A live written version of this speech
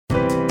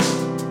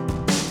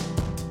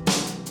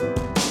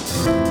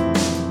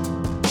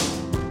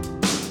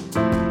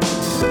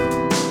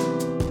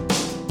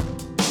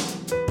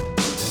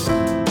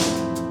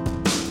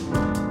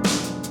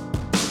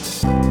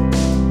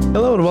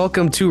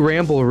welcome to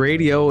Ramble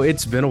Radio.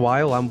 It's been a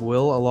while. I'm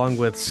Will, along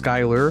with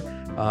Skylar.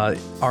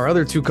 Our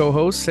other two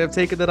co-hosts have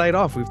taken the night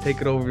off. We've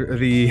taken over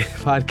the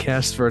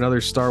podcast for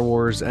another Star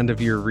Wars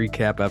end-of-year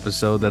recap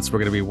episode. That's what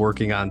we're going to be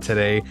working on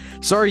today.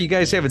 Sorry you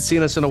guys haven't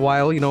seen us in a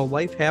while. You know,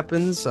 life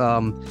happens.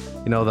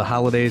 The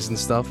holidays and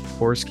stuff, of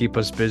course, keep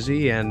us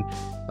busy. And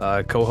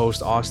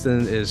co-host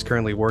Austin is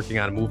currently working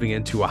on moving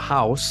into a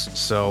house.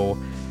 So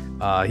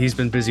he's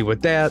been busy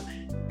with that.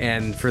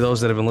 And for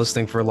those that have been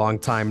listening for a long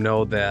time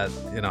know that,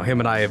 him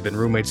and I have been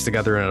roommates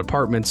together in an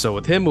apartment. So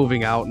with him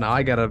moving out, now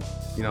I got to,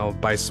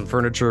 buy some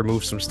furniture,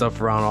 move some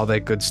stuff around, all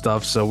that good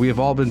stuff. So we have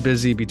all been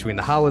busy between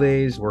the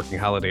holidays, working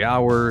holiday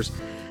hours,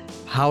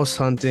 house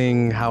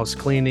hunting, house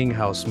cleaning,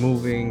 house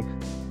moving,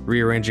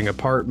 rearranging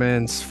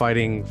apartments,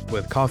 fighting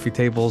with coffee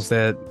tables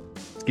that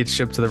get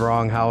shipped to the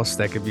wrong house.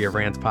 That could be a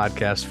rant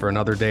podcast for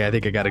another day. I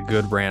think I got a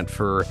good rant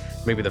for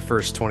maybe the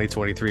first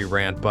 2023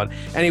 rant. But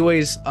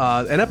anyways,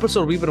 an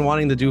episode we've been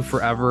wanting to do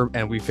forever,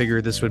 and we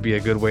figured this would be a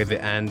good way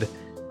to end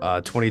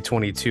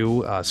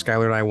 2022.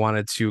 Skylar and I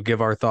wanted to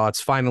give our thoughts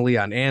finally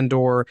on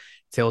Andor,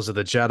 Tales of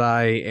the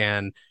Jedi,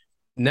 and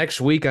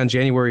next week on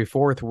January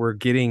 4th, we're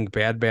getting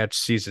Bad Batch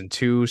Season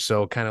 2,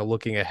 so kind of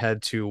looking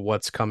ahead to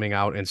what's coming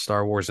out in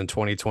Star Wars in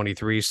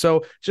 2023.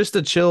 So just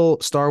a chill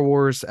Star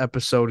Wars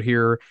episode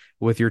here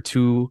with your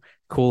two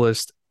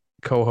coolest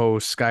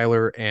co-hosts,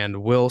 Skylar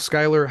and Will.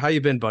 Skylar, how you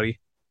been, buddy?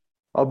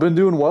 I've been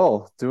doing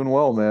well,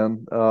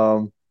 man.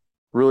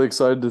 Really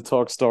excited to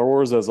talk Star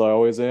Wars, as I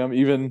always am.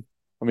 When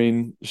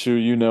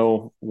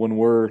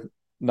we're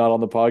not on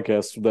the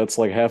podcast, that's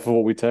like half of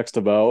what we text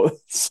about.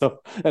 So,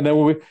 and then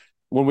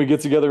when we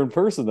get together in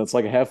person, that's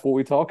like half what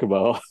we talk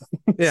about.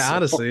 Yeah, So,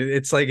 honestly,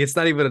 it's like it's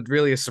not even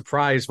really a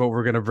surprise what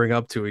we're going to bring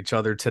up to each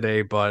other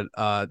today, but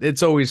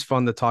it's always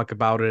fun to talk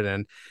about it.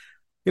 And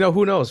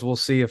who knows? We'll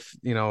see if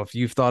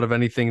you've thought of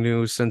anything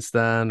new since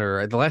then.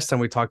 Or the last time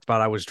we talked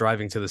about, I was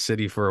driving to the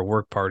city for a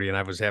work party and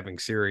I was having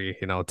Siri,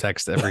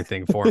 text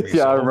everything for me.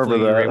 yeah, So I remember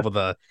hopefully you're that. able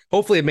to.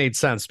 Hopefully it made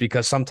sense,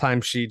 because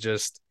sometimes she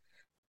just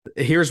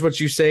hears what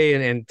you say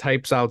and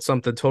types out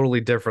something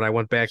totally different. I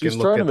went back and She's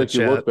looked trying to at the make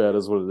you chat. look bad,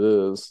 is what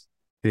it is.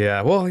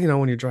 Yeah, well,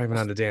 when you're driving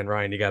on to Dan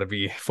Ryan, you got to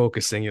be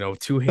focusing,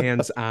 two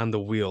hands on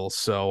the wheel.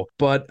 So,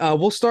 but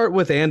we'll start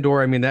with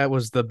Andor. I mean, that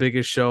was the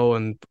biggest show,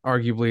 and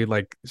arguably,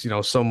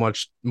 so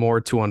much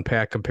more to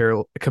unpack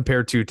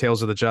compared to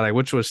Tales of the Jedi,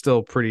 which was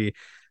still pretty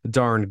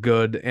darn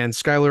good. And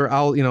Skylar,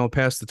 I'll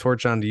pass the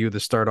torch on to you to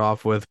start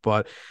off with.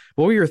 But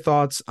what were your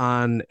thoughts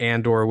on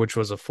Andor, which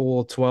was a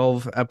full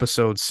 12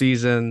 episode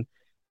season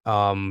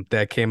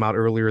that came out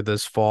earlier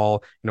this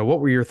fall? What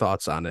were your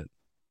thoughts on it?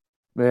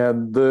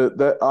 Man,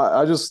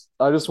 I just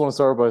want to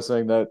start by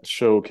saying that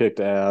show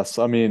kicked ass.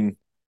 I mean,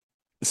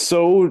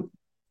 so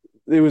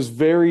it was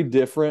very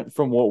different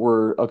from what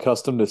we're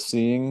accustomed to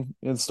seeing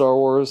in Star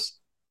Wars,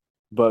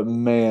 but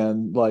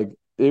man, like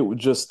it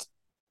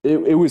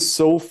was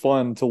so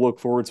fun to look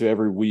forward to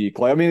every week.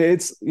 Like, I mean,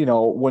 it's,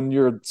 when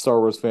you're a Star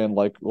Wars fan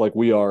like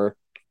we are,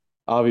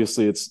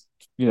 obviously it's,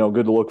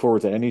 good to look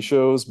forward to any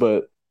shows,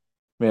 but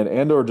man,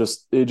 Andor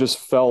just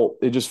felt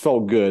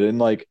good. And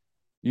like,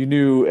 you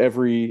knew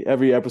every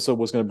episode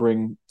was going to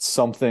bring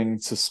something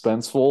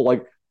suspenseful.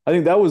 Like, I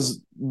think that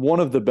was one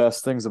of the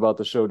best things about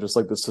the show, just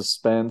like the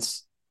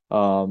suspense,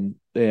 and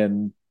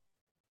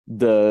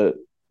the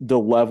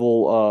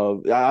level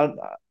of,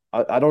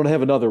 I don't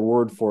have another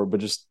word for it, but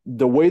just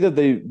the way that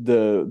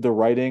the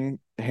writing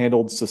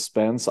handled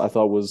suspense, I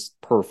thought was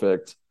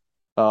perfect.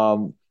 I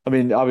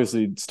mean,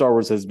 obviously Star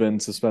Wars has been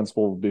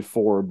suspenseful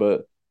before,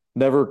 but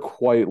never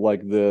quite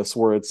like this,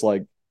 where it's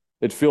like,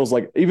 it feels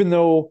like, even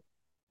though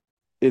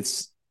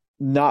it's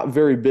not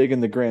very big in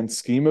the grand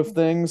scheme of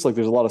things, like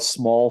there's a lot of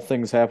small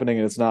things happening,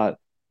 and it's not,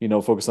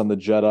 focused on the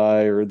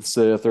Jedi or the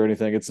Sith or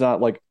anything. It's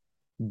not like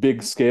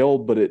big scale,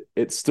 but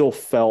it still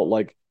felt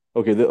like,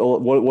 okay,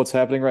 what's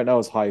happening right now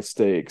is high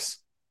stakes,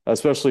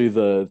 especially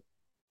the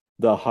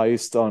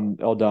heist on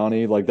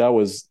Eldani. Like, that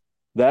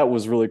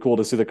was really cool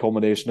to see the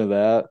culmination of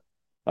that.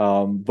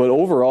 But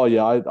overall,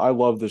 yeah, I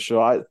love the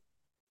show.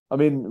 I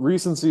mean,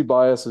 recency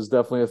bias is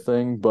definitely a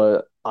thing,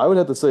 but I would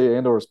have to say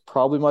Andor is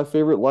probably my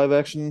favorite live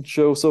action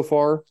show so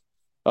far.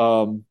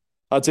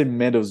 I'd say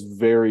Mando's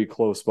very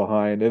close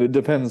behind, and it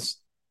depends,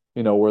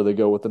 where they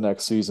go with the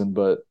next season.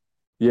 But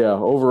yeah,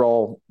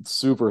 overall,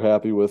 super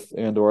happy with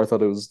Andor. I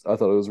thought it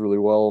was really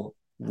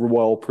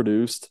well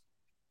produced.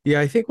 Yeah,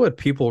 I think what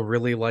people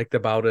really liked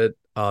about it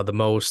the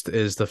most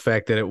is the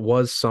fact that it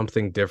was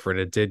something different.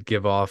 It did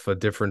give off a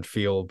different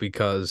feel,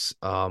 because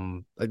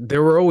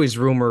there were always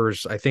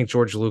rumors. I think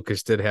George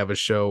Lucas did have a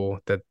show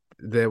that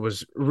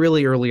was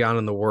really early on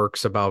in the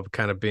works about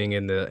kind of being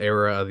in the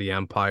era of the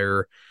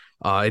Empire.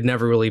 It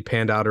never really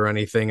panned out or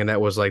anything, and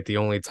that was like the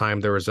only time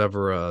there was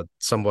ever a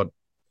somewhat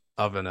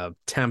of an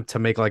attempt to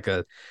make like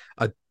a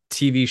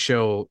TV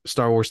show,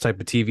 Star Wars type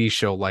of TV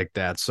show like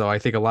that. So I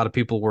think a lot of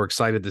people were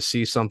excited to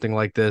see something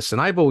like this.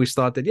 And I've always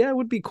thought that, yeah, it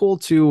would be cool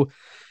to,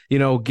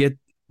 get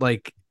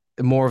like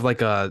more of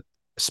like a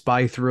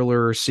spy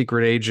thriller,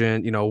 secret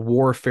agent,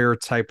 warfare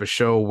type of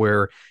show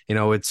where,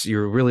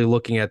 you're really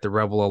looking at the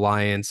Rebel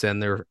Alliance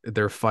and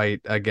their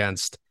fight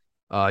against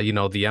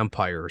the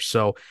Empire.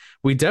 So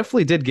we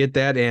definitely did get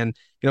that. And,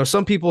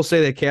 some people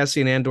say that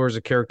Cassian Andor is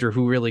a character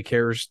who really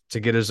cares to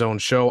get his own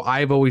show.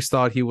 I've always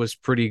thought he was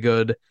pretty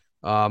good.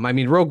 I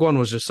mean, Rogue One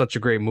was just such a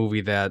great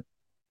movie that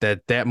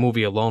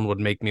movie alone would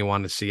make me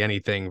want to see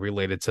anything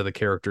related to the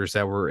characters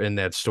that were in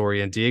that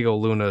story. And Diego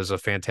Luna is a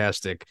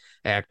fantastic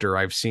actor.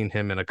 I've seen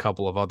him in a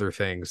couple of other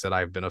things that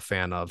I've been a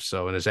fan of.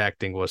 So, and his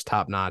acting was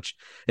top notch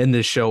in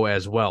this show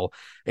as well.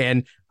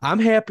 And I'm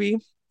happy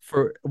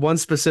for one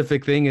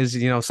specific thing is,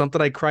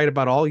 something I cried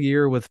about all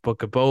year with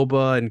Book of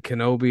Boba and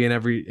Kenobi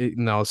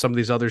and some of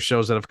these other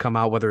shows that have come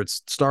out, whether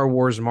it's Star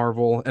Wars,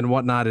 Marvel, and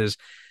whatnot, is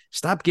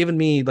stop giving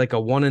me like a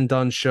one and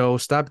done show.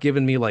 Stop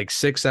giving me like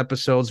 6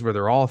 episodes where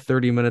they're all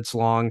 30 minutes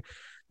long.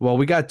 Well,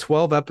 we got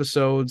 12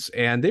 episodes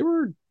and they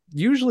were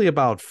usually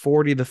about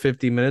 40 to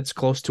 50 minutes,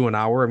 close to an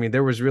hour. I mean,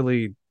 there was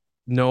really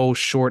no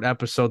short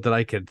episode that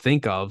I could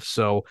think of.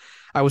 So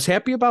I was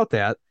happy about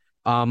that.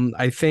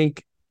 I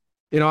think,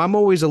 I'm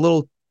always a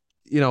little,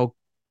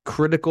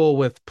 critical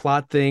with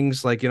plot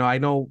things. Like, I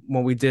know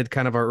when we did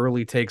kind of our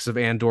early takes of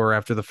Andor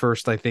after the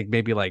first, I think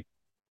maybe like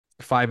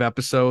 5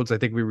 episodes. I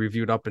think we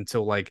reviewed up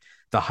until like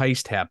the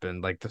heist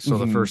happened, like the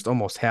Mhm. first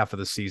almost half of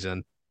the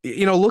season.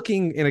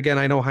 Looking and again,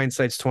 I know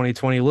hindsight's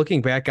 2020.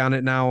 Looking back on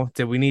it now,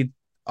 did we need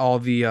all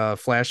the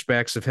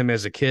flashbacks of him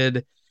as a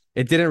kid?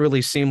 It didn't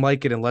really seem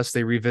like it unless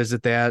they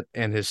revisit that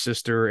and his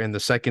sister in the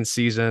second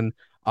season.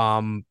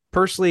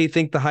 Personally,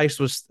 think that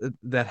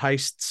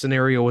heist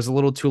scenario was a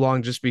little too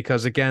long, just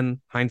because again,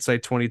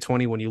 hindsight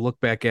 2020. When you look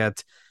back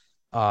at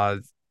uh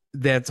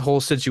that whole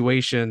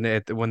situation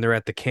when they're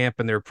at the camp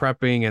and they're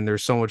prepping and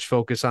there's so much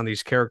focus on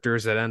these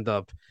characters that end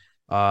up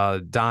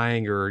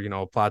dying, or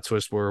a plot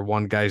twist where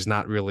one guy's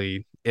not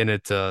really in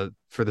it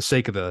for the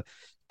sake of the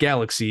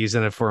galaxy, he's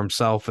in it for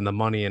himself and the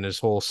money, and his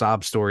whole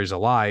sob story is a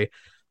lie.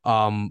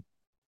 um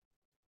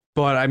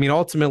but I mean,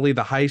 ultimately,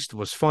 the heist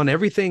was fun.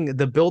 Everything,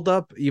 the build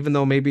up, even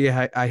though maybe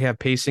I have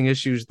pacing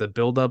issues, the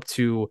build up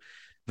to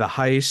the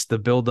heist, the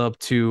build up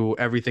to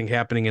everything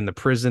happening in the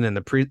prison and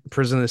the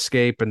prison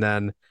escape, and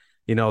then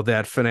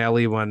that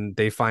finale when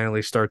they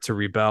finally start to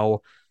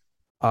rebel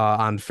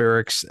on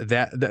Ferrix.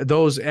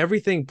 Those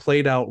everything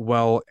played out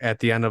well at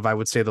the end of, I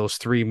would say, those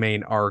three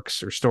main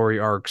arcs or story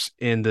arcs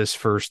in this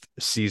first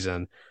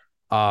season.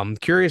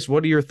 Curious,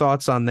 what are your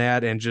thoughts on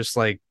that? And just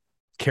like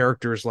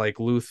characters like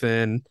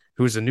Luthen,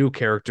 who's a new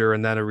character,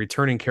 and then a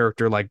returning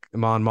character like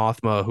Mon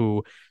Mothma,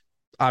 who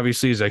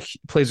obviously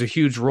plays a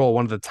huge role,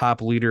 one of the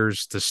top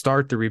leaders to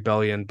start the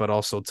rebellion, but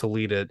also to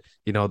lead it,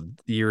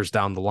 years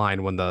down the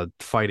line when the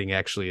fighting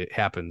actually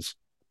happens.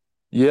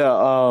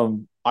 Yeah,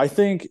 I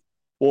think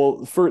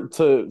well,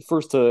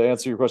 to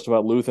answer your question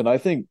about Luthen, I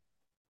think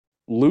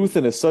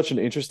Luthen is such an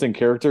interesting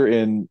character,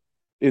 and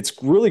it's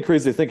really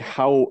crazy to think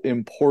how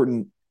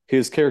important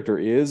his character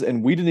is.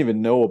 And we didn't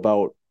even know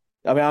about,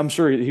 I mean, I'm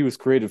sure he was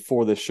created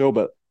for this show,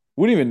 but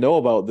we didn't even know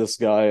about this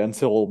guy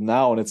until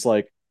now. And it's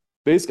like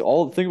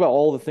basically think about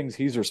all the things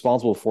he's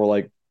responsible for.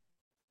 Like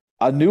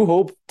A New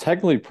Hope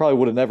technically probably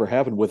would have never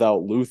happened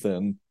without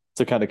Luthen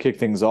to kind of kick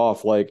things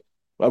off. Like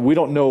we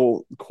don't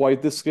know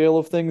quite the scale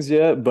of things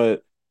yet,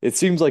 but it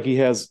seems like he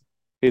has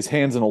his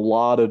hands in a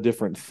lot of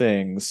different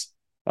things.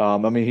 I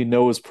mean, he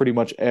knows pretty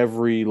much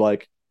every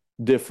like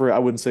different, I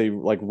wouldn't say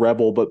like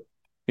rebel, but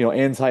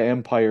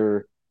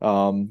anti-empire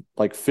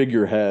like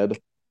figurehead.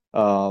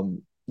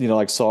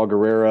 Like Saw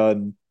Gerrera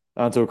and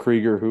Anto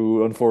Krieger,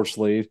 who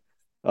unfortunately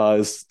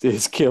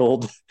is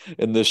killed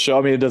in this show.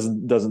 I mean,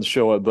 it doesn't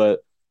show it, but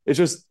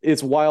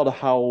it's wild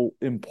how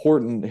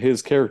important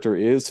his character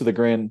is to the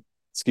grand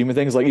scheme of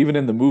things. Like even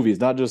in the movies,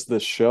 not just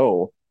this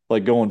show,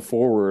 like going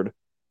forward.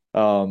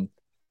 Um,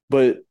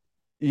 but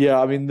yeah,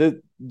 I mean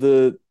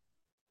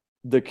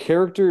the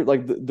character,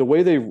 like the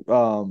way they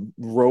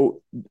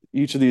wrote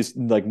each of these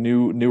like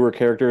newer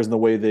characters, and the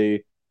way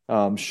they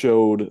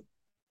showed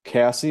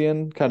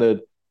Cassian kind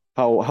of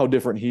how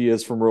different he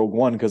is from Rogue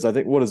One, because I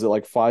think what is it,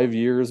 like 5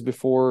 years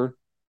before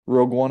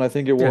Rogue One, I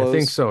think it Yeah, I think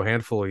was. so. A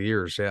handful of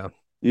years. Yeah.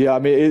 Yeah, I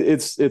mean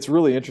it's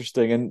really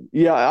interesting, and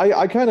yeah,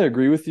 I kind of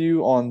agree with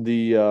you on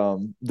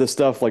the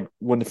stuff like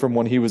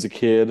when he was a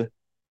kid.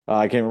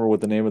 I can't remember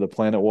what the name of the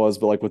planet was,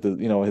 but like with the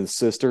his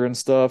sister and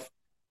stuff.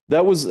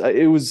 It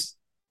was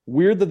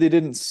weird that they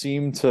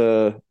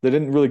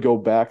didn't really go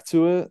back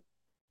to it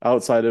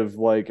outside of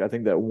like I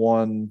think that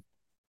one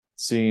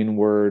scene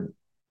where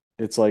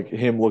it's like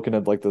him looking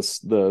at like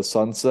the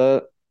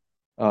sunset.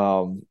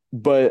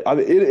 But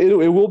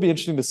it will be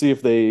interesting to see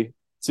if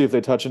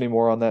they touch any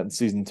more on that in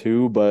season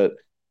two, but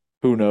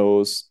who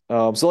knows?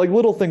 So like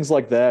little things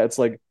like that, it's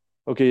like,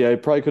 okay, yeah, I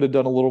probably could have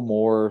done a little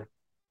more,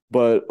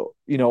 but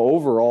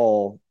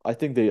overall, I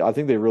think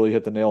they really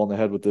hit the nail on the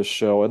head with this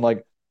show. And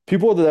like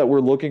people that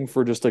were looking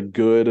for just a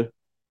good,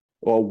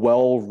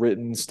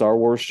 well-written Star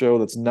Wars show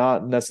that's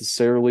not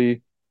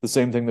necessarily the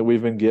same thing that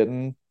we've been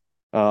getting,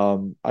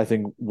 I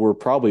think we're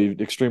probably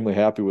extremely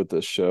happy with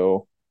this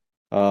show.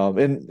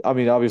 And I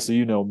mean,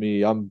 obviously,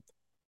 me, I'm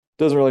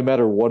doesn't really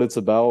matter what it's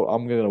about.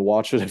 I'm gonna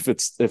watch it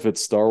if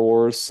it's Star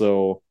Wars.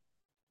 So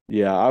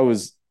yeah,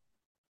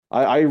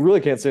 I really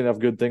can't say enough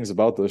good things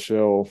about the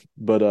show,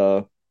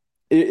 but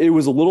it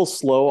was a little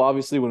slow,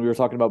 obviously, when we were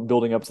talking about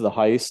building up to the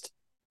heist.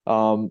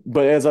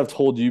 But as I've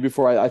told you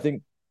before, I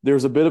think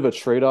there's a bit of a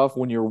trade-off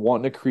when you're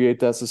wanting to create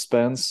that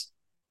suspense.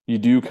 You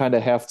do kind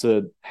of have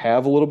to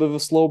have a little bit of a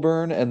slow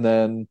burn and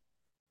then,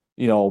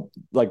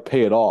 like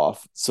pay it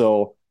off.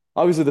 So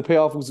obviously the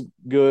payoff was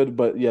good,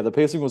 but yeah, the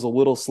pacing was a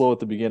little slow at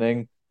the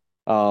beginning.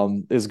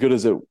 As good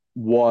as it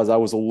was, I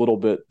was a little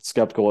bit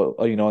skeptical,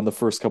 in the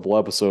first couple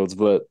episodes,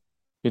 but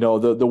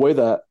the way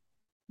that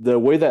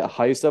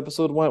heist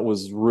episode went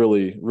was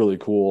really, really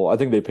cool. I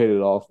think they paid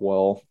it off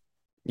well.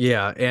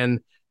 Yeah, and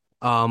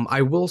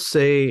I will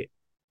say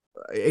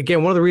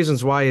again, one of the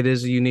reasons why it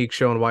is a unique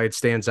show and why it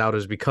stands out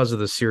is because of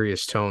the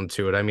serious tone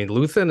to it. I mean,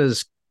 Luthen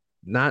is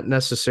not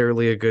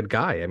necessarily a good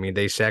guy. I mean,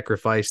 they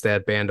sacrificed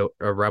that band of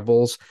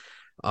rebels.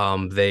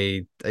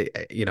 He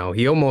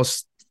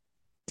almost,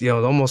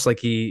 almost like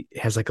he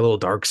has like a little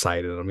dark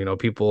side in him.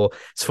 People,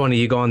 it's funny,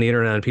 you go on the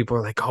internet and people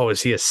are like, oh,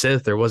 is he a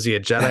Sith or was he a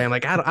Jedi? I'm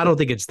like, I don't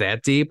think it's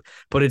that deep,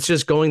 but it's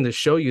just going to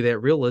show you that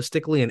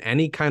realistically in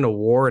any kind of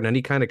war and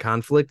any kind of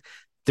conflict,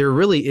 there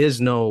really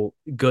is no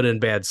good and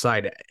bad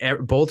side.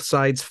 Both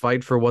sides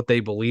fight for what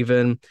they believe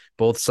in.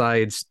 Both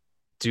sides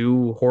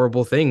do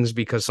horrible things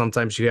because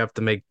sometimes you have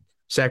to make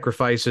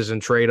sacrifices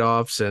and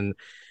trade-offs and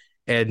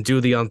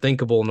do the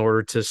unthinkable in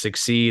order to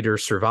succeed or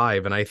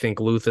survive. And I think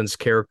Luthen's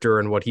character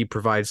and what he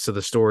provides to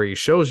the story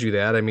shows you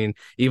that. I mean,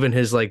 even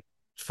his like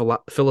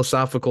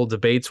philosophical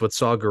debates with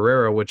Saw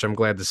Gerrera, which I'm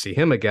glad to see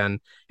him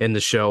again in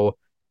the show.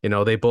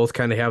 They both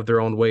kind of have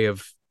their own way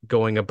of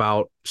going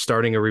about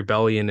starting a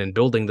rebellion and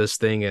building this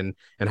thing and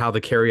how to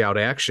carry out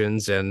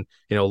actions. And,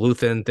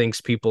 Luthen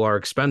thinks people are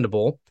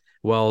expendable.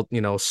 Well,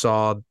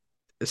 Saw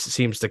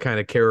seems to kind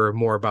of care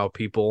more about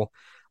people.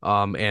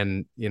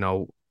 And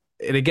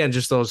again,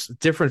 just those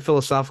different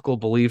philosophical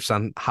beliefs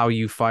on how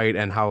you fight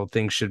and how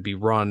things should be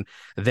run.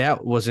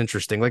 That was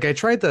interesting. Like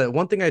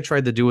one thing I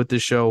tried to do with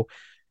this show,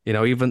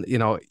 even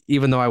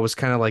though I was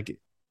kind of like,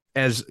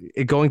 as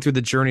going through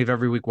the journey of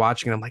every week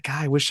watching, I'm like,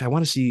 I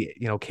want to see,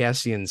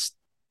 Cassian's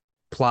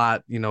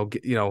plot, go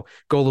a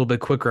little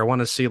bit quicker. I want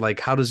to see like,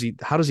 how does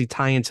he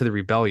tie into the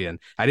rebellion?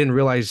 I didn't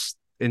realize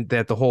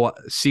that the whole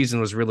season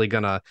was really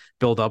going to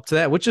build up to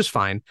that, which is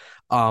fine.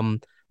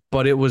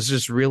 But it was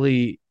just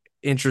really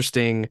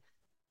interesting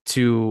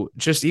to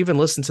just even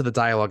listen to the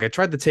dialogue. I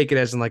tried to take it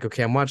as in like,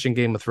 okay, I'm watching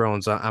Game of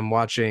Thrones. I'm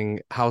watching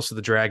House of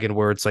the Dragon,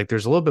 where it's like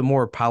there's a little bit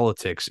more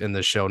politics in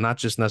the show, not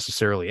just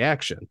necessarily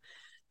action.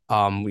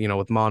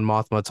 With Mon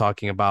Mothma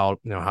talking about,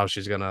 how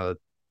she's gonna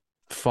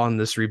fund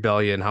this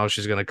rebellion, how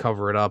she's gonna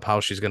cover it up, how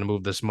she's gonna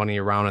move this money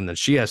around, and then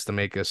she has to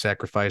make a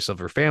sacrifice of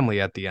her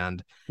family at the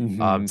end,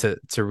 Hmm.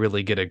 to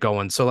really get it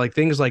going. So like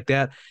things like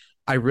that,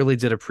 I really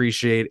did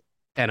appreciate.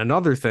 And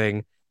another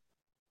thing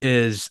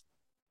is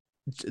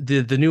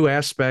the new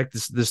aspect,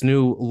 this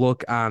new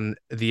look on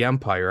the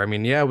Empire. I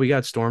mean, yeah, we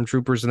got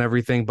stormtroopers and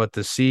everything, but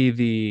to see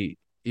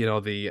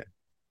the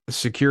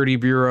security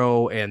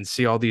bureau and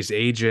see all these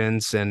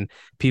agents and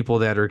people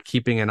that are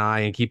keeping an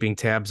eye and keeping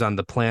tabs on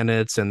the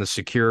planets and the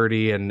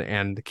security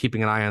and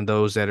keeping an eye on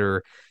those that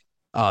are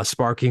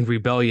sparking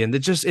rebellion.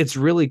 It's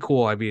really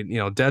cool. I mean,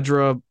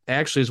 Dedra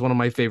actually is one of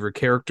my favorite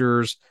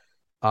characters.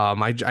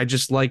 I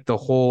just like the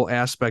whole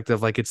aspect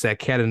of like it's that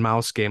cat and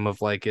mouse game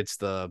of like it's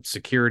the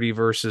security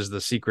versus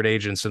the secret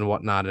agents and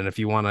whatnot. And if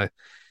you want to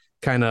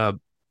kind of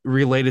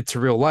relate it to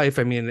real life,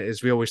 I mean,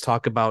 as we always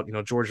talk about,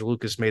 George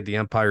Lucas made the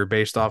Empire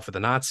based off of the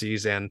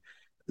Nazis, and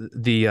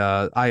the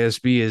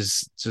ISB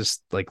is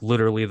just like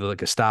literally the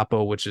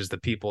Gestapo, which is the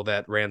people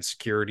that ran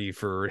security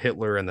for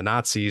Hitler and the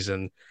Nazis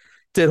and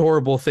did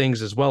horrible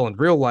things as well in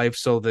real life.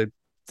 So that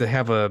to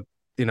have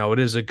it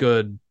is a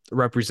good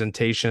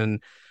representation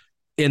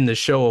in the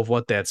show of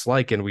what that's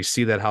like. And we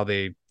see that how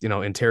they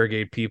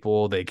interrogate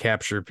people, they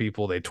capture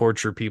people, they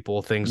torture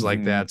people, things like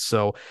Hmm. that.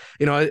 So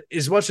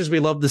as much as we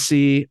love to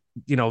see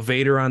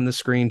Vader on the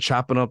screen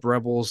chopping up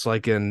rebels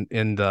like in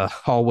the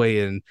hallway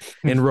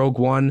in Rogue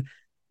One,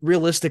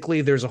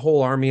 realistically there's a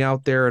whole army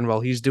out there, and while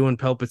he's doing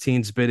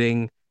Palpatine's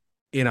bidding,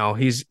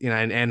 he's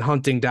and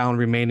hunting down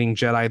remaining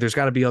Jedi, there's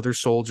got to be other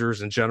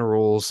soldiers and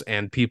generals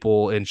and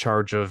people in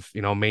charge of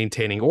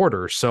maintaining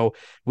order. So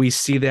we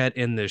see that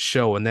in this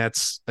show, and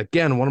that's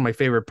again one of my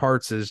favorite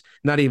parts, is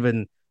not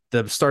even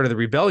the start of the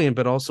rebellion,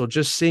 but also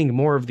just seeing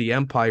more of the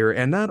Empire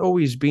and not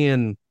always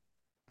being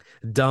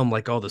dumb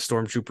like, oh, the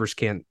stormtroopers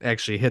can't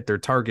actually hit their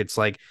targets.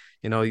 Like,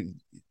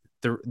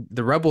 the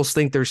rebels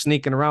think they're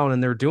sneaking around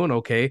and they're doing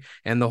okay,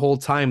 and the whole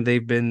time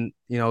they've been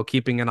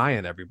keeping an eye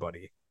on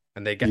everybody,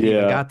 and they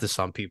Yeah. got to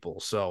some people.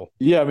 So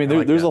Yeah, I mean I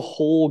like there's that. a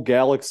whole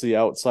galaxy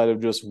outside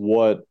of just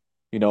what,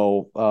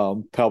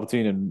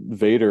 Palpatine and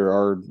Vader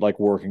are like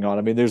working on.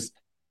 I mean, there's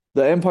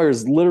the Empire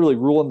is literally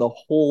ruling the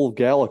whole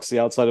galaxy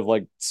outside of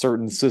like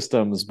certain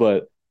systems,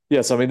 but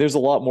yes, I mean there's a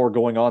lot more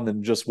going on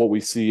than just what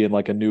we see in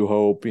like A New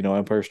Hope,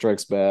 Empire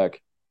Strikes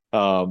Back.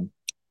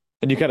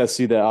 And you kind of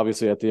see that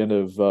obviously at the end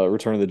of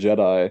Return of the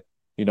Jedi.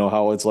 you know,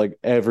 how it's like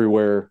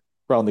everywhere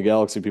around the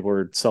galaxy people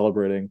are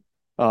celebrating.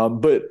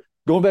 But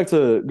going back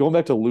to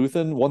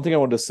Luthen, one thing I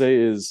wanted to say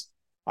is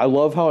I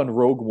love how in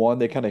Rogue One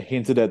they kind of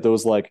hinted at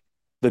those like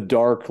the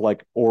dark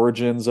like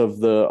origins of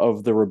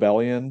the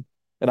rebellion.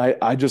 And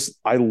I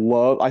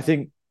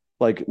think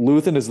like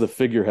Luthen is the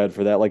figurehead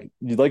for that. Like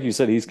you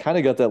said, he's kind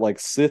of got that like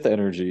Sith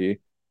energy.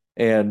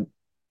 And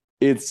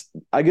it's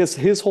I guess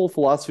his whole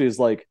philosophy is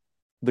like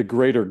the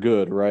greater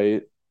good,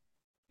 right?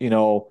 You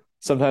know,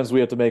 sometimes we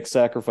have to make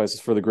sacrifices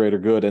for the greater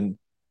good. And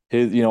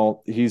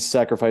he's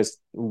sacrificed,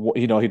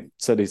 he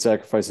said he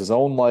sacrificed his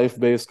own life,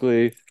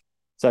 basically,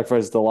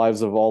 sacrificed the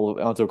lives of all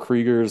of Anto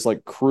Krieger's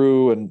like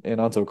crew and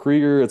Anto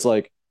Krieger. It's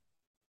like,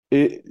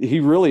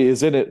 he really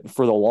is in it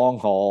for the long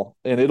haul.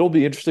 And it'll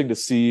be interesting to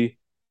see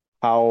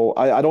how,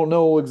 I don't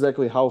know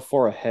exactly how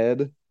far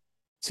ahead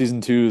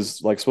season two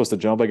is like supposed to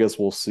jump. I guess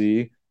we'll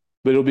see.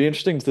 But it'll be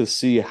interesting to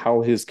see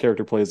how his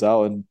character plays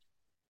out. And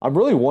I'm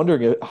really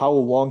wondering how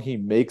long he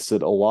makes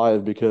it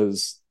alive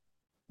because,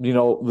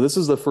 this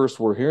is the first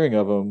we're hearing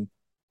of him.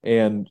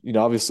 And,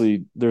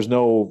 obviously he's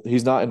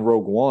not in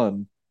Rogue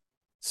One.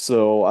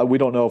 So we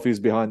don't know if he's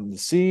behind the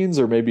scenes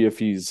or maybe if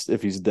he's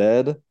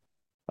dead.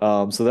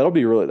 So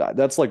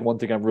that's like one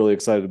thing I'm really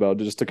excited about,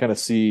 just to kind of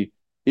see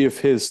if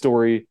his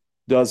story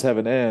does have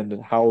an end,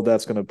 how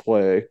that's going to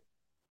play.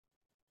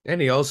 And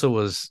he also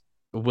was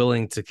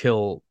willing to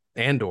kill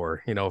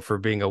Andor, for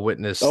being a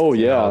witness, Oh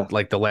yeah.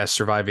 like the last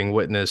surviving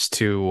witness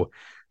to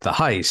the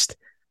heist.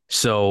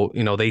 So,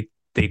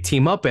 they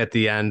team up at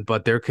the end,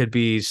 but there could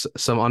be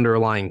some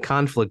underlying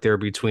conflict there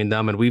between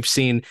them. And we've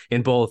seen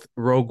in both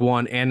Rogue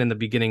One and in the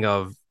beginning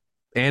of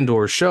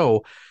Andor's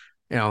show,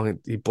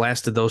 he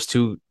blasted those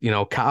two,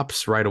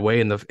 cops right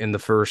away in the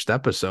first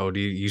episode.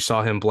 You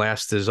saw him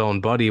blast his own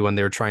buddy when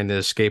they were trying to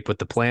escape with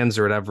the plans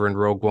or whatever in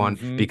Rogue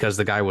One because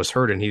the guy was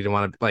hurt and he didn't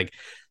want to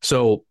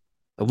so.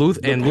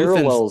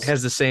 Luthen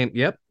has the same.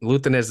 Yep,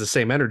 Luthen has the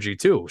same energy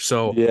too.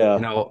 So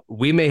yeah,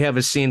 we may have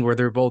a scene where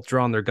they're both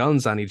drawing their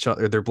guns on each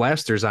other, their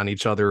blasters on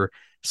each other,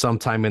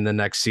 sometime in the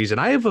next season.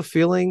 I have a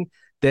feeling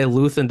that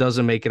Luthen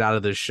doesn't make it out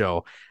of this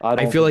show.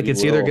 I feel like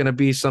it's either going to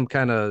be some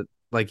kind of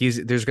like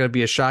there's going to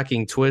be a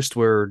shocking twist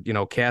where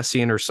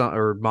Cassian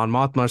or Mon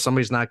Mothma,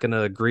 somebody's not going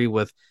to agree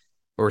with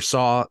or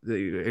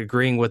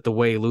agreeing with the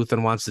way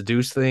Luthen wants to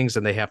do things,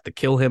 and they have to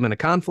kill him in a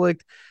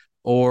conflict.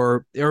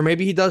 Or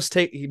maybe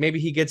maybe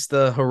he gets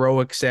the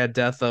heroic sad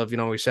death of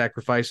he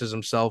sacrifices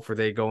himself, or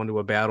they go into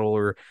a battle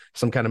or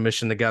some kind of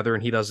mission together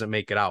and he doesn't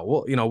make it out.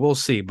 Well, we'll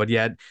see. But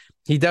yet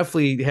he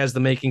definitely has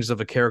the makings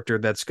of a character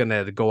that's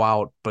gonna go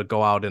out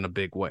in a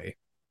big way.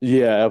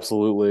 Yeah,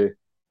 absolutely.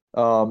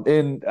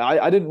 And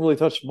I didn't really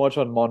touch much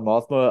on Mon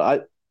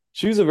Mothma.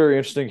 She's a very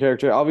interesting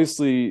character.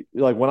 Obviously,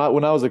 like when I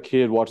was a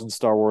kid watching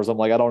Star Wars, I'm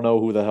like, I don't know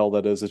who the hell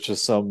that is. It's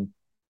just some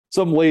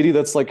lady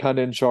that's like kind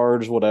of in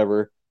charge,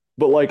 whatever.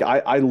 But like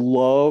I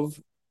love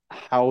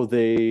how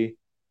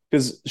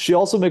because she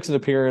also makes an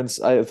appearance.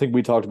 I think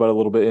we talked about it a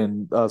little bit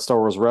in Star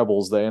Wars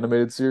Rebels, the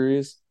animated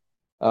series.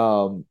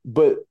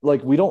 But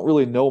like we don't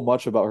really know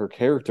much about her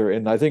character,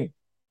 and I think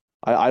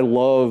I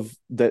love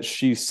that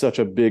she's such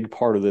a big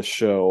part of this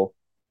show.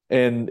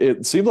 And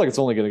it seems like it's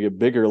only going to get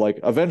bigger. Like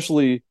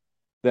eventually,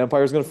 the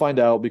Empire's going to find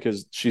out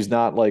because she's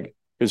not like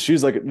because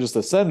she's like just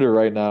a senator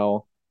right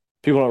now.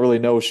 People don't really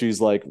know she's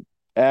like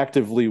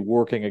actively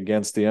working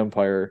against the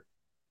Empire.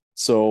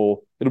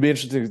 So it'll be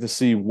interesting to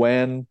see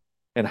when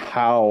and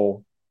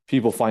how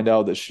people find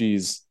out that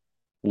she's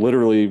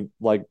literally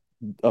like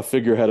a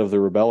figurehead of the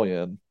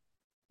rebellion.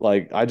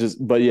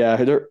 But yeah,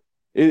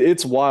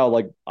 it's wild.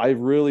 Like I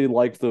really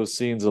liked those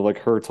scenes of like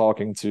her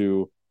talking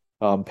to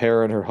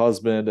Perrin, her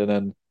husband, and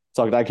then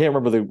talking. I can't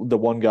remember the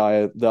one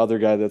guy, the other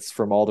guy that's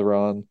from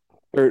Alderaan.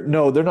 Or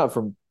no, they're not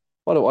from.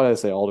 Why did I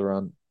say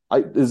Alderaan?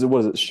 What is it?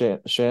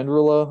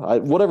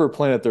 Chandrila? Whatever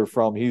planet they're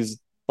from. He's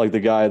like the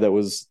guy that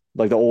was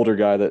like the older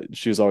guy that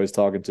she was always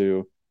talking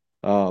to.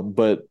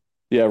 But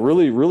yeah,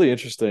 really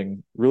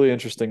interesting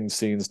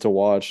scenes to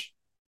watch.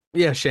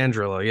 Yeah,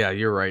 Chandrila. Yeah,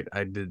 you're right.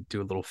 I did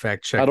do a little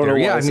fact check I don't there.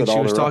 know why Yeah, I mean, she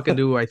was Alderaan. talking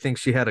to. I think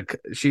she had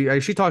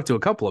she talked to a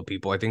couple of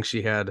people. I think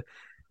she had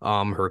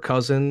her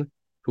cousin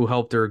who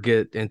helped her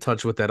get in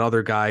touch with that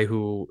other guy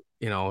who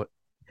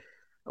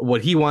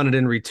what he wanted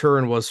in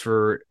return was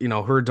for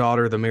her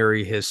daughter to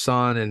marry his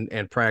son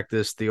and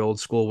practice the old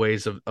school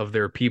ways of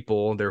their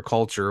people, their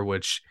culture,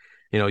 which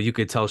you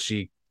could tell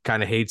she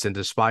kind of hates and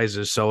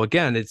despises. So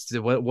again, it's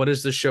what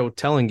is the show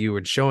telling you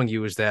and showing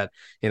you is that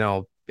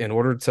in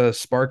order to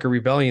spark a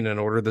rebellion, in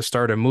order to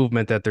start a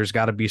movement, that there's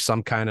got to be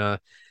some kind of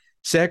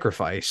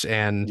sacrifice.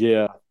 And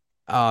Yeah.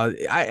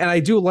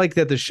 I do like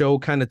that the show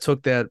kind of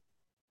took that,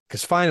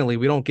 because finally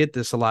we don't get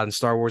this a lot in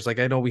Star Wars. Like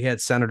I know we had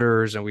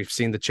senators and we've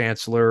seen the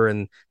chancellor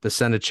and the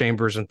Senate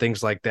chambers and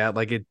things like that.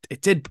 Like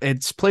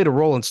it's played a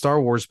role in Star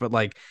Wars, but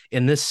like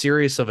in this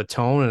serious of a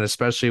tone, and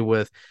especially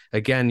with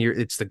again,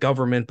 it's the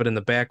government, but in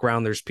the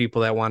background there's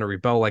people that want to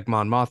rebel, like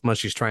Mon Mothma.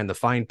 She's trying to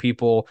find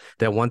people.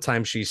 That one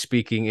time she's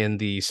speaking in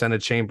the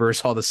Senate chambers,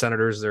 all the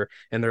senators, they're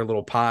in their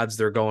little pods,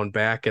 they're going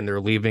back and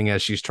they're leaving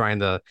as she's trying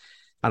to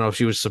I don't know if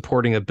she was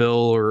supporting a bill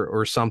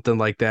or something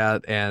like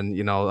that, and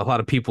you know a lot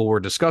of people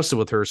were disgusted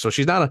with her. So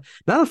she's not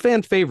a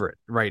fan favorite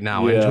right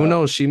now, and who Yeah.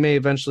 knows, she may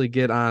eventually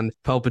get on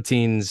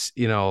Palpatine's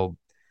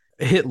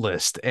hit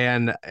list.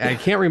 And I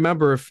can't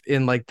remember if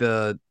in like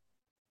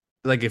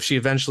if she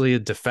eventually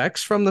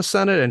defects from the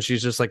Senate and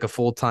she's just like a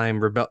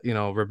full-time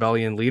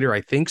rebellion leader.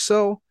 I think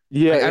so.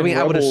 Yeah, I in mean,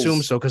 I would assume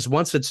Rebels, so because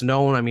once it's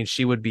known, I mean,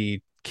 she would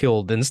be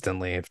killed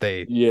instantly if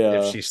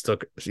yeah. she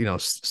stuck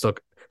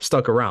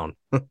around.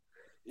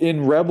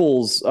 In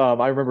Rebels,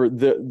 I remember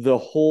the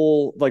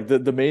whole like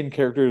the main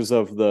characters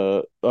of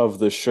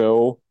the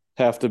show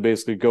have to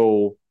basically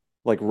go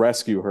like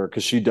rescue her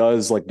because she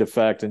does like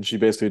defect and she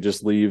basically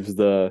just leaves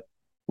the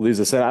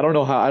Senate. I don't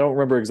know how I don't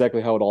remember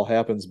exactly how it all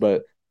happens,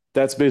 but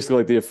that's basically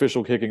like the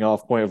official kicking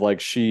off point of like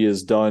she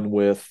is done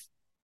with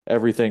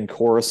everything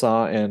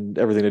Coruscant and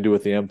everything to do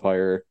with the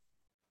Empire.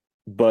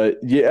 But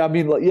yeah, I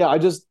mean, like, yeah,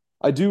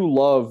 I do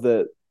love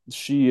that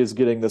she is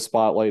getting the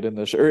spotlight in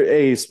this show, or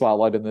a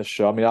spotlight in this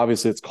show. I mean,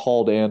 obviously it's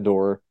called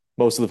Andor.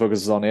 Most of the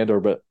focus is on Andor,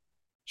 but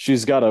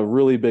she's got a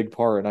really big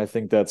part, and I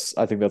think that's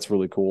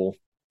really cool.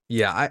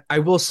 Yeah, I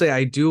will say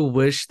I do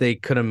wish they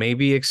could have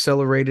maybe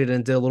accelerated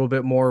and did a little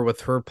bit more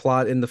with her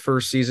plot in the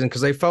first season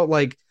because I felt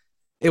like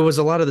it was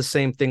a lot of the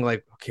same thing.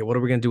 Like, okay, what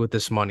are we gonna do with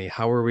this money?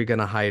 How are we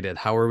gonna hide it?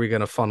 How are we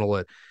gonna funnel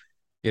it?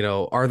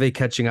 Are they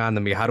catching on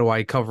to me? How do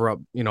I cover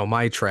up,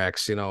 my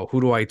tracks?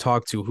 Who do I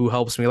talk to? Who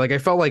helps me? Like, I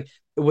felt like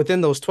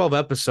within those 12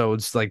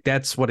 episodes, like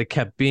that's what it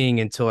kept being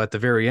until at the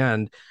very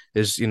end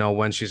is,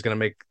 when she's going to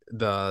make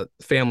the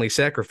family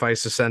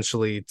sacrifice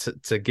essentially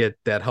to get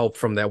that help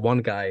from that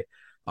one guy.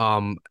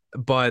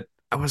 But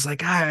I was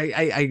like,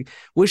 I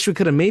wish we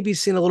could have maybe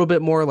seen a little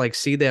bit more, like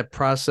see that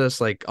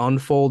process like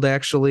unfold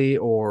actually,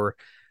 or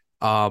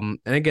and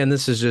again,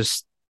 this is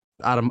just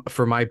out of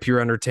for my pure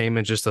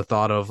entertainment, just a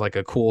thought of like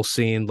a cool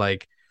scene.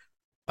 Like,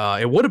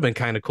 it would have been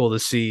kind of cool to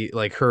see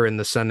like her in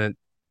the Senate,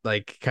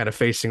 like kind of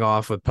facing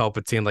off with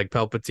Palpatine, like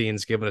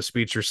Palpatine's giving a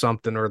speech or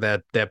something, or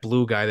that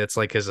blue guy that's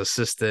like his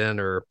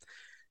assistant or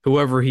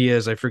whoever he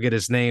is. I forget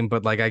his name,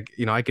 but like I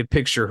could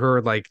picture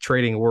her like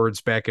trading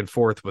words back and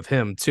forth with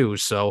him too.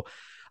 So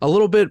a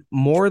little bit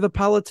more of the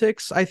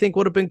politics I think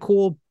would have been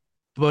cool.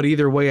 But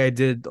either way, I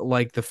did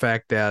like the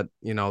fact that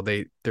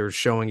they're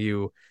showing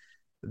you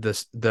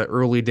the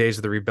early days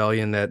of the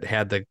rebellion that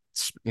had the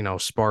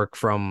spark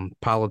from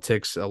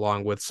politics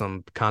along with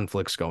some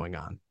conflicts going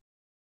on.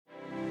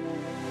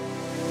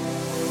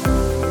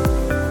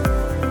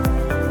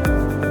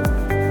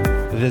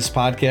 This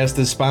podcast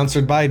is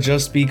sponsored by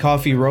Just Be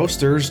Coffee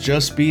Roasters.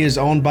 Just Be is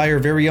owned by our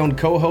very own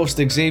co-host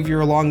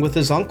Xavier along with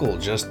his uncle.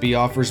 Just Be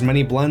offers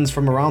many blends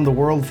from around the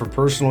world for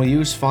personal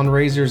use,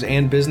 fundraisers,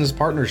 and business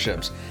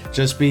partnerships.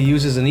 Just Be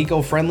uses an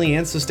eco-friendly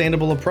and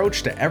sustainable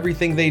approach to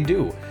everything they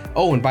do.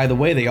 Oh, and by the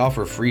way, they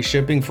offer free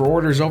shipping for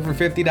orders over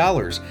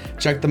 $50.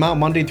 Check them out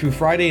Monday through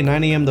Friday,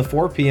 9 a.m. to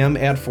 4 p.m.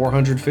 at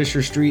 400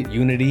 Fisher Street,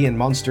 Unity in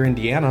Munster,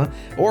 Indiana,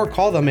 or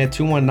call them at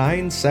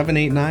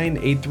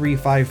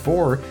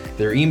 219-789-8354.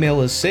 Their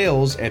email is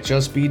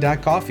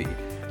sales@justbe.coffee.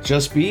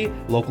 Just Be,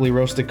 locally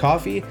roasted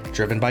coffee,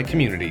 driven by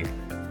community.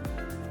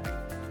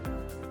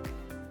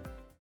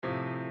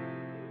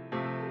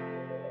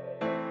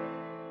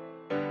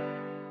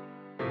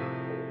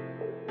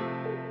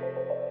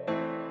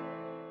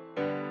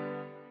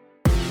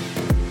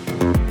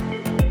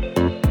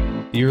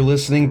 You're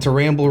listening to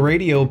Ramble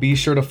Radio. Be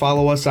sure to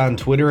follow us on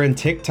Twitter and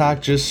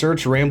TikTok. Just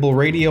search Ramble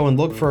Radio and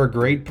look for our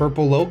great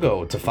purple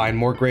logo. To find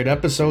more great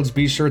episodes,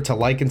 be sure to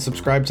like and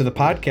subscribe to the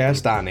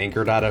podcast on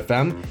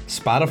Anchor.fm,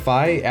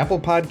 Spotify, Apple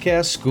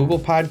Podcasts, Google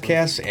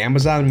Podcasts,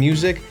 Amazon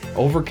Music,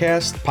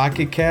 Overcast,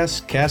 Pocket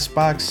Cast,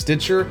 Castbox,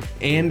 Stitcher,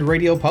 and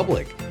Radio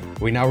Public.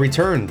 We now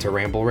return to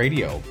Ramble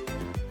Radio.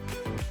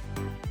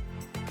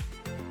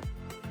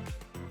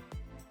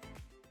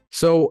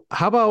 So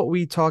how about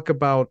we talk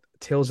about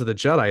Tales of the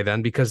Jedi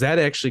then, because that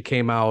actually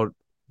came out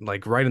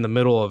like right in the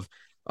middle of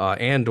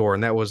Andor,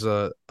 and that was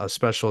a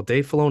special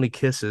Dave Filoni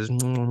kisses.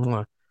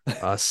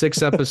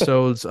 6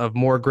 episodes of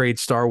more great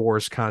Star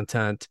Wars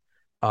content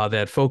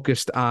that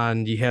focused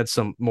on. You had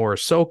some more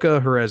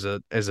Ahsoka, her as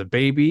a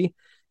baby.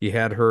 You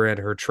had her at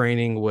her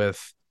training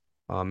with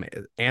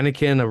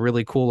Anakin, a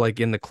really cool like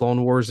in the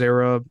Clone Wars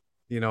era,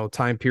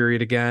 time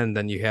period again.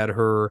 Then you had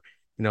her,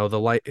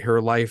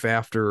 her life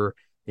after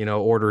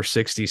Order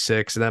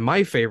 66. And then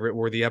my favorite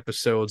were the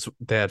episodes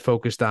that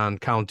focused on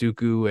Count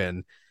Dooku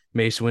and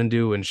Mace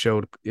Windu and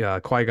showed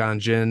Qui-Gon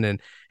Jinn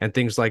and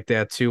things like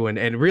that too.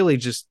 And really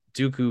just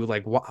Dooku,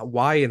 like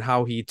why and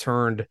how he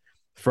turned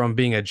from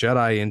being a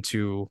Jedi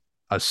into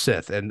a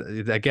Sith.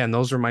 And again,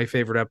 those are my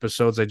favorite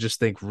episodes. I just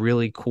think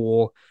really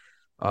cool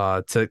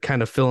to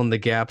kind of fill in the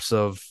gaps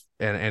of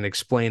and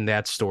explain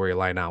that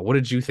storyline out. What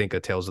did you think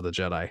of Tales of the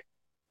Jedi?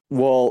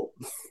 Well,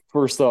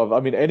 first off, I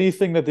mean,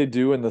 anything that they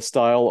do in the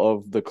style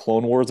of the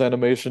Clone Wars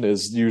animation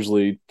is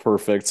usually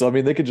perfect. So, I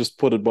mean, they could just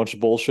put a bunch of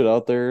bullshit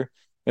out there,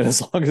 and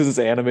as long as it's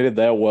animated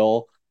that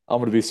well, I'm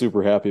going to be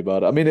super happy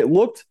about it. I mean, it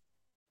looked.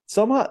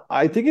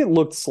 I think it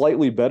looked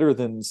slightly better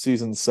than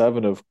season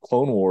 7 of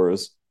Clone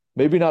Wars.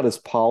 maybe not as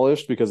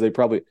polished because they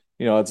probably,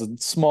 it's a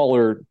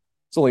smaller,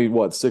 it's only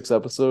what, 6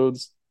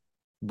 episodes,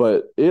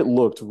 but it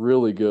looked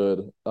really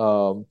good.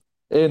 And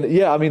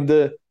yeah, I mean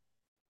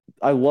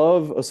I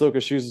love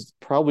Ahsoka. She's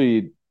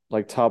probably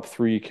like top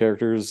three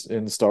characters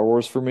in Star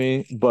Wars for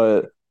me.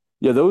 But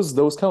yeah, those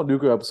Count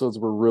Dooku episodes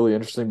were really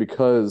interesting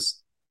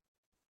because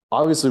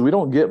obviously we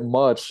don't get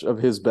much of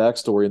his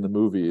backstory in the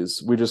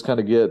movies. We just kind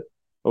of get,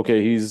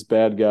 okay, he's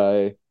bad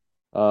guy.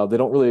 They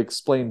don't really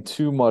explain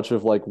too much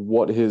of like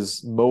what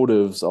his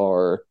motives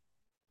are.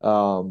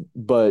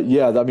 But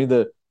yeah, I mean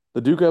the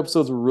Dooku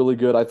episodes were really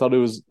good. I thought it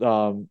was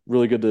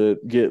really good to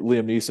get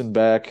Liam Neeson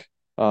back,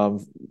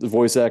 the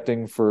voice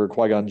acting for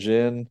Qui-Gon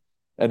Jinn,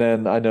 and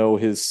then I know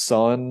his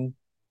son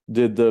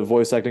did the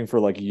voice acting for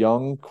like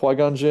young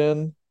Qui-Gon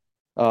Jinn.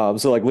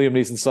 So like Liam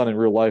Neeson's son in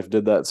real life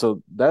did that.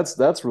 So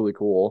that's really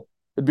cool.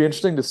 It'd be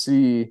interesting to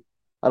see.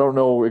 I don't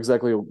know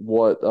exactly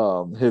what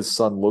his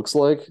son looks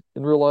like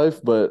in real life,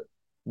 but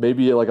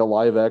maybe like a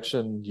live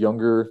action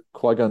younger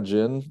Qui-Gon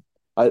Jinn.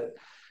 I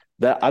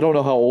I don't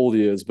know how old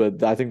he is,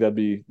 but I think that'd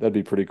be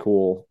pretty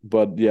cool.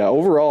 But yeah,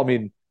 overall, I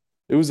mean,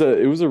 it was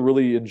a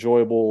really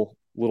enjoyable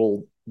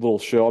little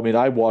show. I mean,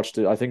 I watched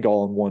it I think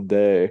all in one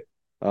day.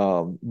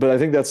 But I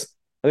think that's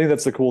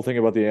the cool thing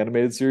about the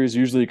animated series.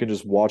 Usually you can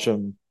just watch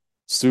them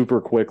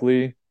super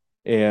quickly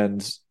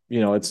and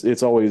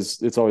it's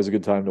always a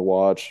good time to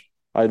watch.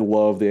 I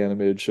love the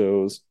animated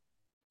shows.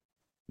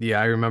 Yeah,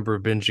 I remember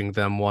binging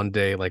them one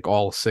day, like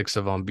all six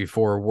of them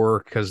before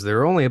work, because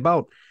they're only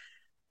about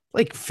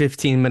like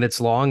 15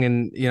 minutes long,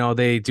 and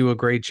they do a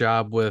great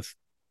job with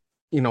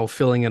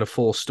filling in a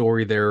full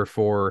story there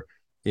for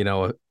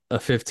a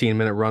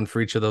 15-minute run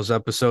for each of those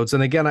episodes.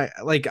 And again,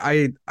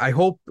 I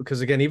hope,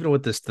 because again, even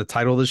with the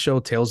title of the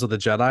show, Tales of the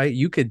Jedi,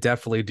 you could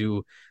definitely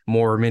do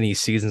more mini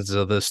seasons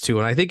of this too.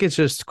 And I think it's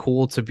just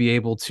cool to be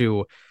able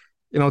to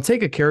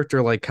take a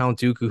character like Count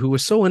Dooku, who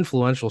was so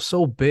influential,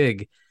 so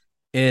big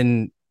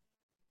in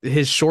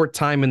his short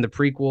time in the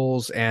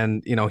prequels,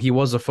 and he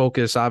was a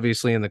focus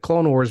obviously in the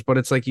Clone Wars, but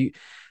it's like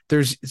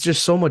there's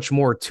just so much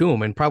more to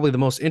him. And probably the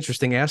most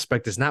interesting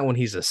aspect is not when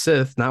he's a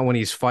Sith, not when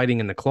he's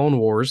fighting in the Clone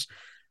Wars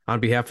on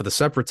behalf of the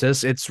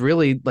Separatists. It's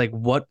really like,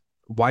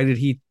 why did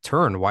he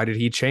turn? Why did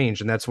he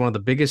change? And that's one of the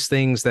biggest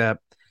things that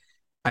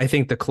I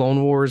think the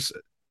Clone Wars,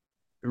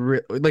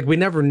 like, we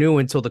never knew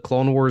until the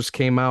Clone Wars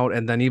came out,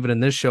 and then even in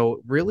this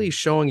show, really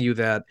showing you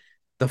that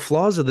the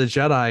flaws of the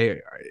Jedi,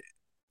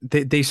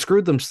 they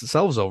screwed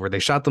themselves over. They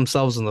shot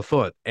themselves in the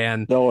foot.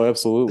 And No,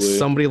 absolutely.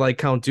 somebody like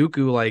Count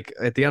Dooku, like,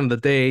 at the end of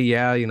the day,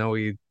 yeah,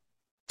 he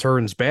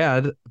turns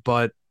bad,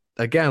 but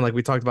again, like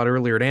we talked about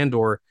earlier at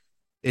Andor,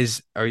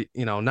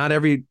 not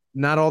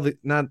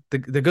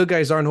the good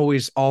guys aren't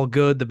always all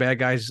good, the bad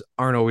guys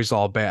aren't always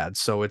all bad.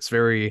 So it's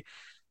very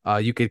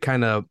you could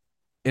kind of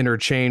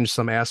interchange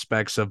some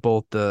aspects of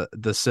both the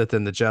Sith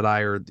and the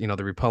Jedi, or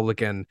the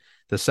Republic and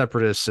the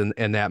Separatists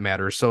in that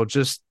matter. So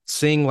just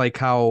seeing like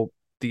how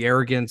the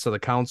arrogance of the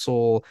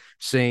council,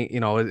 saying,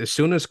 as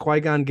soon as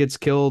Qui-Gon gets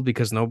killed,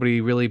 because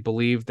nobody really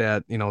believed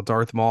that,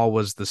 Darth Maul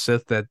was the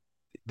Sith that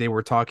they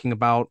were talking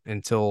about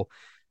until,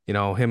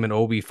 him and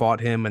Obi fought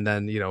him, and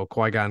then,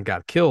 Qui-Gon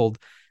got killed.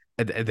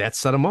 That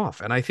set him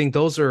off. And I think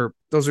those are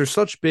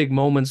such big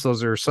moments.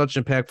 Those are such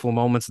impactful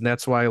moments. And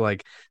that's why,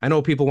 like, I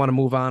know people want to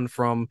move on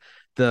from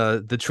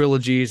the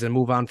trilogies and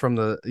move on from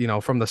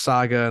from the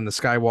saga and the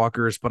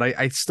Skywalkers, but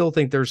I still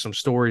think there's some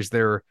stories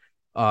there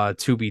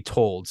to be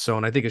told. So,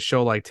 and I think a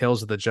show like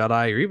Tales of the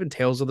Jedi, or even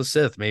Tales of the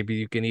Sith, maybe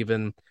you can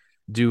even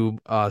do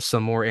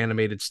some more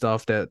animated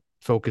stuff that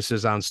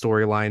focuses on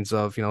storylines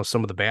of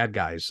some of the bad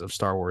guys of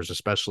Star Wars,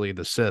 especially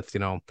the Sith,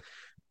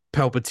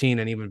 Palpatine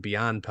and even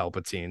beyond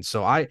Palpatine.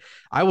 So I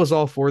was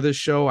all for this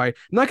show. I'm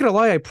not gonna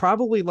lie, I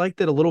probably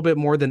liked it a little bit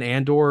more than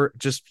Andor,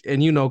 just,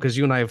 and because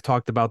you and I have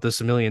talked about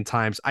this a million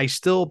times, I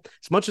still,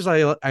 as much as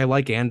I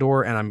like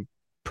Andor, and I'm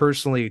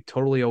personally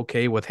totally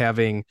okay with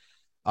having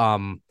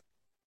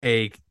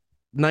a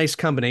nice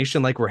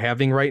combination like we're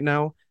having right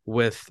now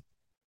with,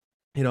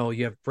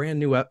 you have brand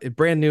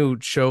new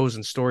shows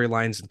and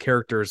storylines and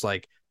characters,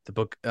 like the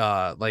book,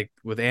 like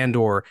with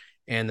Andor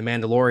and the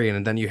Mandalorian,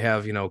 and then you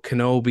have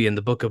Kenobi and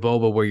the Book of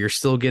Boba, where you're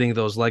still getting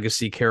those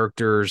legacy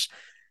characters,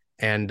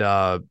 and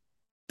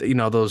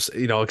those,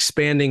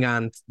 expanding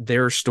on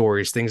their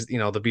stories, things,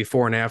 the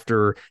before and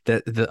after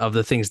of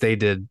the things they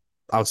did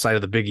outside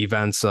of the big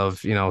events of,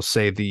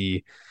 say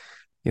the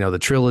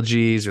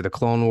trilogies or the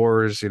Clone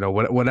Wars,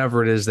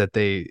 whatever it is that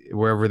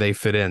wherever they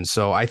fit in.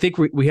 So I think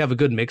we have a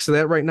good mix of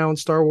that right now in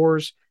Star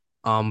Wars.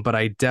 But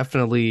I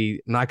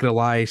definitely, not gonna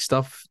lie,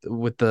 stuff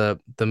with the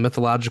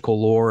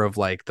mythological lore of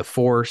like the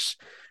Force,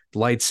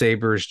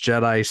 lightsabers,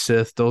 Jedi,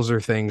 Sith, those are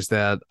things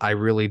that I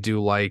really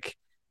do like,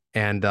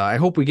 and I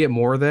hope we get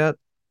more of that.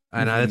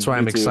 And that's why Me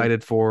I'm too.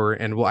 excited for.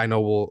 And I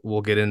know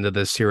we'll get into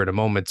this here in a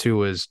moment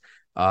too. Is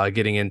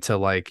getting into,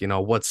 like,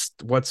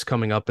 what's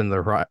coming up in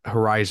the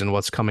horizon,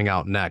 what's coming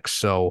out next.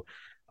 So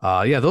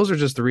yeah, those are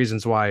just the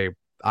reasons why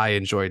I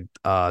enjoyed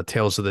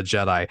Tales of the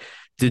Jedi.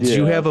 Did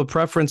you Yeah. have a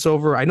preference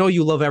over? I know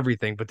you love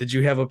everything, but did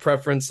you have a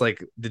preference?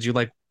 Like, did you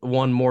like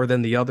one more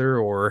than the other,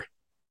 or?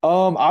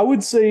 I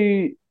would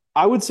say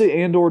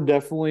Andor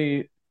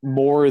definitely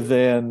more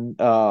than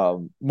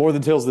Tales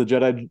of the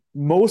Jedi,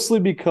 mostly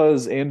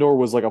because Andor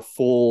was like a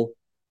full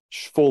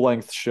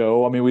length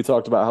show. I mean, we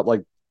talked about how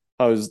like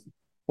I was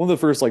one of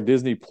the first like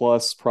Disney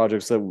Plus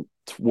projects that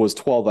was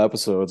 12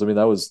 episodes. I mean,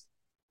 that was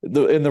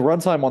the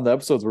runtime on the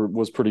episodes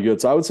was pretty good.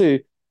 So I would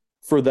say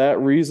for that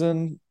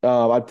reason,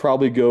 I'd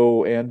probably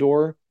go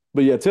Andor.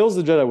 But yeah, Tales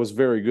of the Jedi was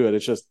very good.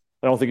 It's just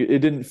I don't think it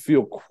didn't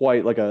feel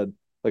quite like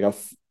like a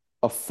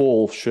a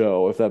full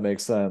show, if that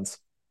makes sense.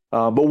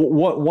 But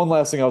one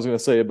last thing I was going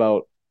to say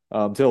about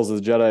Tales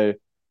of the Jedi.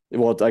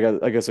 Well,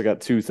 I guess I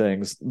got two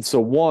things. So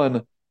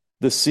one,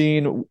 the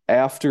scene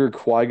after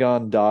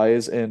Qui-Gon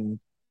dies and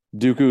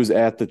Dooku's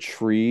at the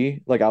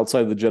tree, like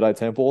outside the Jedi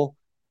Temple.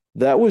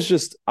 That was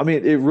just, I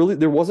mean, it really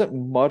there wasn't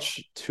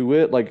much to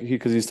it, like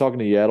because he's talking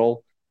to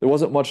Yaddle. There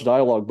wasn't much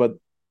dialogue, but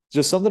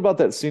just something about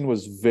that scene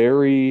was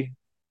very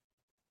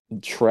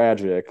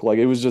tragic. Like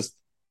it was just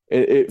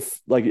it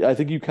like I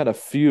think you kind of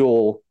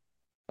feel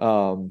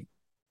um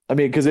I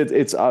mean because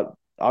it's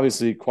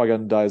obviously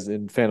Qui-Gon dies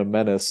in Phantom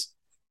Menace,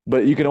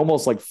 but you can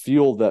almost like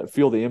feel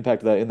the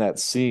impact of that in that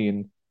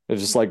scene.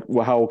 It's just like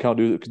how Count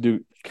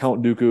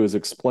Dooku is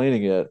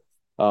explaining it.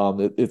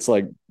 It's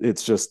like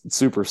it's just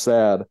super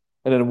sad.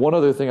 And then one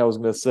other thing I was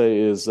going to say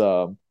is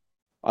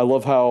I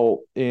love how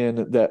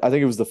in that I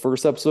think it was the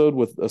first episode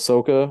with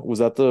Ahsoka. Was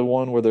that the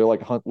one where they're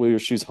like where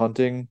she's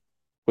hunting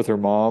with her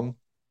mom?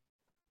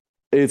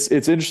 It's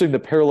interesting the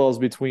parallels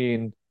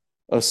between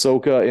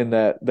Ahsoka in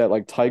that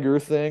like tiger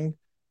thing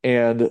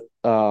and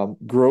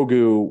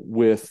Grogu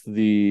with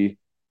the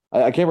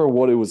I can't remember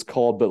what it was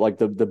called, but like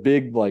the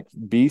big like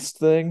beast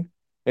thing,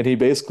 and he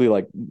basically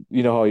like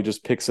you know how he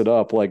just picks it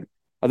up. Like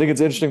I think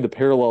it's interesting the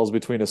parallels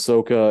between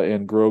Ahsoka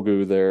and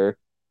Grogu there,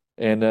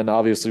 and then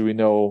obviously we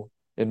know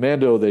in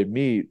Mando they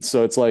meet,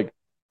 so it's like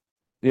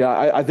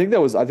yeah, I think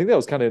that was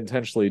kind of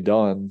intentionally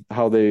done.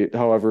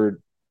 However,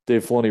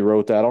 Dave Filoni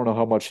wrote that. I don't know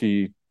how much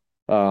he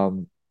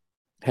um,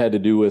 had to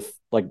do with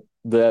like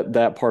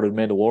that part of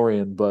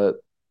Mandalorian, but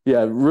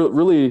yeah,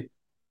 really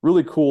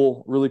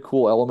cool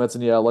elements.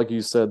 And yeah, like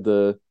you said,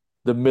 the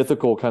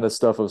mythical kind of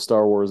stuff of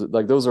Star Wars,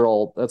 like those are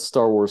all that's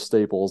Star Wars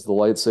staples, the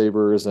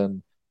lightsabers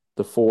and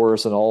the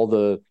Force and all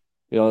the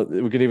you know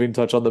we can even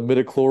touch on the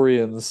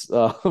midichlorians,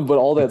 but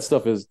all that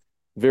stuff is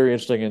very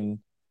interesting and.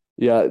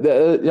 Yeah,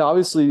 yeah.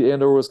 Obviously,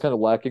 Andor was kind of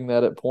lacking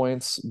that at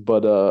points,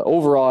 but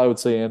overall, I would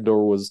say Andor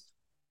was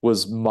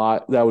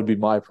my that would be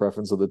my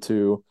preference of the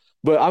two.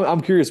 But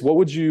I'm curious, what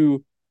would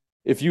you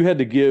if you had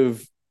to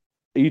give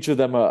each of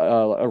them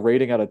a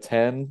rating out of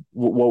 10?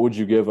 What would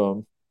you give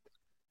them?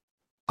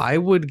 I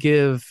would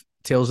give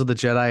Tales of the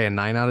Jedi a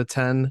 9 out of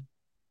 10.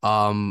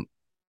 Um,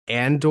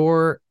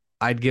 Andor,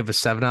 I'd give a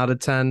 7 out of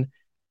 10.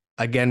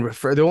 Again,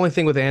 for the only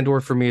thing with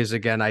Andor for me is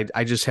again,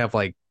 I just have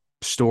like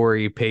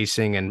story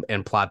pacing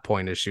and plot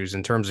point issues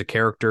in terms of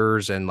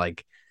characters and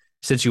like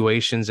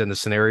situations and the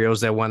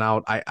scenarios that went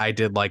out. I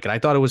did like it. I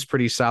thought it was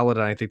pretty solid,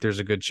 and I think there's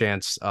a good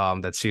chance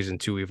that season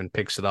two even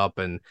picks it up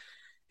and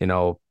you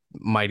know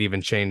might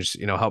even change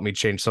help me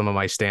change some of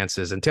my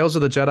stances. And Tales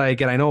of the Jedi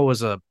again, I know it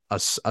was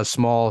a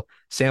small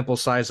sample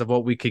size of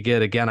what we could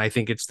get. Again, I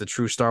think it's the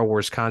true Star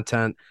Wars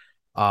content,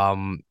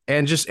 and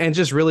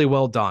just really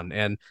well done.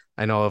 And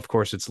I know of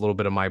course it's a little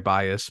bit of my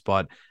bias,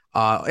 but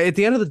at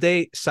the end of the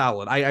day,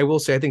 solid. I will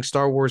say I think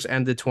Star Wars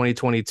ended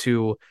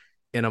 2022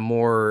 in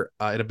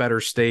a better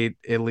state,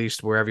 at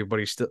least where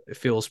everybody still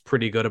feels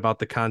pretty good about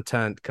the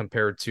content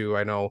compared to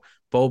I know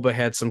Boba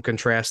had some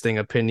contrasting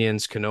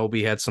opinions,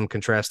 Kenobi had some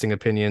contrasting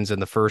opinions in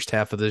the first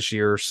half of this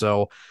year.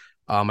 So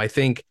I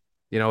think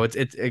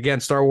it's again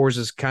Star Wars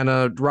is kind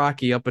of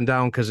rocky up and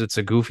down because it's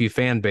a goofy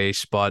fan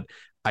base, but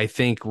I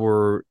think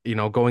we're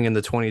going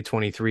into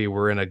 2023,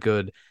 we're in a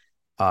good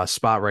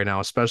spot right now,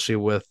 especially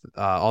with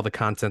all the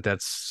content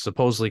that's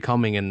supposedly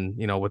coming in,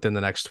 within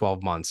the next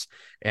 12 months.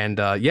 And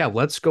yeah,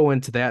 let's go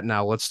into that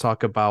now. Let's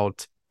talk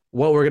about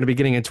what we're going to be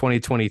getting in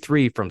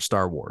 2023 from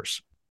Star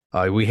Wars.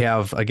 We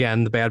have,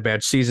 again, The Bad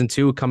Batch Season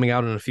 2 coming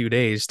out in a few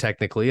days,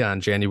 technically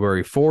on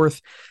January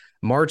 4th.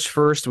 March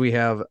 1st, we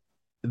have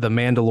The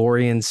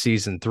Mandalorian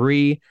Season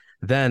 3.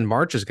 Then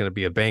March is going to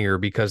be a banger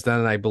because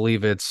then I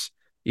believe it's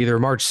either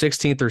March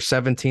 16th or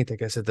 17th. I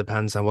guess it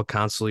depends on what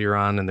console you're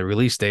on and the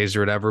release days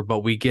or whatever. But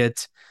we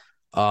get,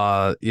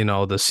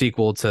 the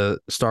sequel to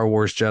Star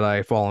Wars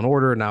Jedi Fallen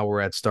Order. Now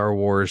we're at Star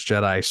Wars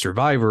Jedi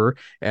Survivor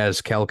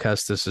as Cal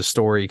Kestis'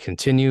 story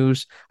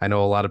continues. I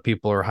know a lot of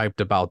people are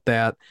hyped about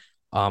that.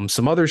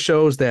 Some other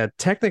shows that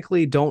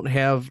technically don't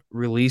have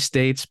release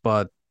dates,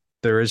 but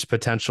there is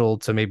potential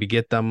to maybe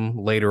get them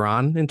later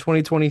on in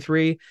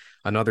 2023.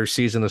 Another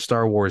season of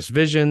Star Wars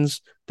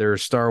Visions.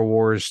 There's Star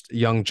Wars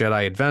Young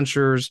Jedi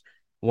Adventures.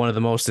 One of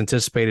the most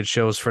anticipated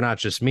shows for not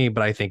just me,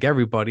 but I think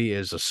everybody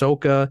is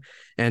Ahsoka.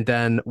 And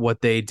then what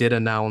they did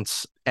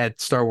announce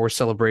at Star Wars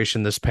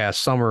Celebration this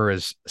past summer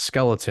is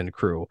Skeleton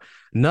Crew.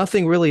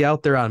 Nothing really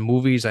out there on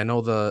movies. I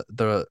know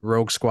the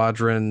Rogue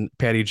Squadron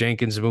Patty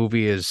Jenkins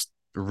movie is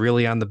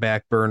really on the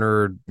back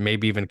burner,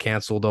 maybe even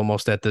canceled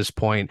almost at this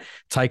point.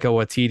 Taika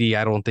Waititi,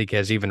 I don't think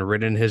has even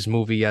written his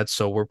movie yet,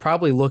 so we're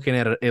probably looking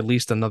at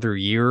least another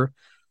year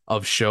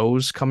of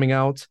shows coming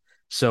out.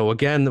 So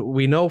again,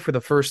 we know for the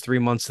first 3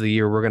 months of the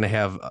year we're going to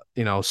have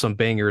some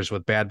bangers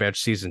with Bad Batch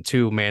season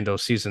 2, Mando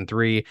season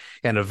 3,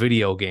 and a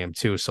video game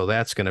too. So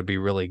that's going to be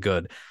really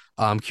good.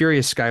 I'm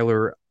curious,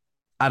 Skylar,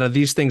 out of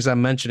these things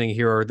I'm mentioning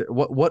here,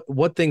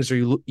 what things are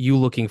you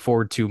looking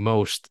forward to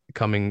most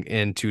coming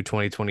into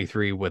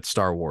 2023 with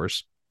Star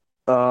Wars?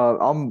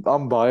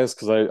 I'm biased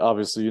because I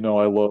obviously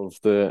I love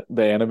the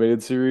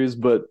animated series,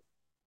 but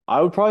I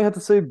would probably have to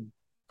say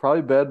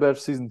probably Bad Batch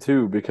season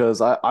two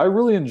because I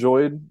really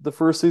enjoyed the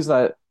first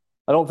season.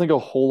 I don't think a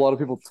whole lot of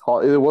people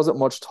talk. There wasn't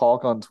much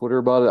talk on Twitter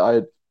about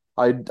it.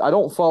 I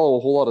don't follow a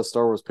whole lot of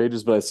Star Wars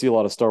pages, but I see a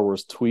lot of Star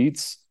Wars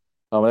tweets.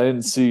 I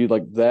didn't see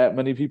like that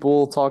many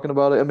people talking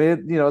about it. I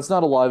mean, it's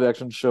not a live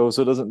action show,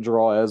 so it doesn't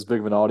draw as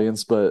big of an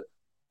audience, but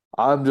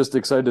I'm just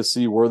excited to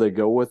see where they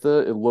go with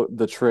it.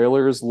 The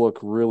trailers look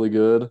really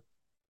good.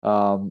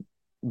 Um,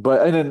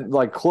 but and then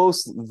like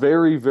close,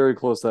 very, very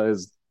close to that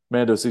is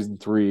Mando season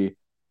three.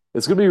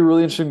 It's gonna be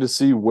really interesting to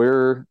see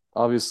where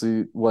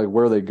obviously like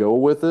where they go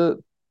with it.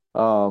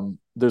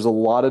 There's a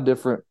lot of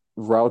different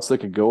routes they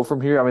could go from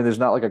here. I mean, there's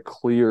not like a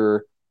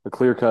clear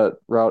cut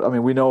route. I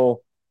mean, we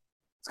know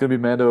it's gonna be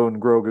Mando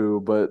and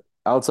Grogu, but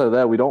outside of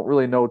that, we don't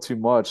really know too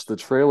much. The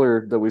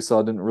trailer that we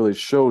saw didn't really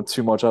show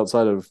too much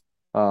outside of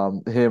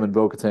him and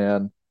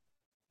Bo-Katan.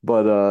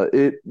 But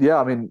yeah,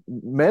 I mean,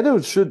 Mando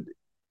should.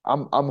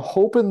 I'm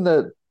hoping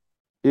that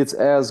it's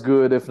as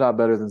good, if not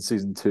better, than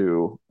season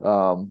two.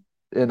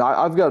 And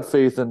I've got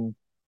faith in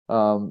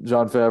Jon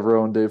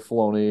Favreau and Dave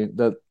Filoni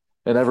that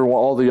and everyone,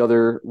 all the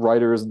other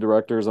writers and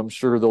directors. I'm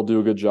sure they'll do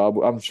a good job.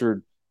 I'm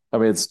sure. I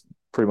mean, it's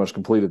pretty much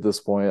complete at this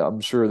point.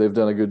 I'm sure they've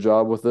done a good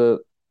job with it.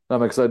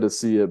 I'm excited to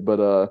see it,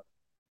 but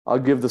I'll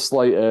give the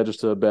slight edge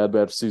to Bad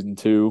Batch season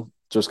two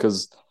just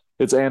because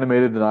it's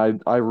animated and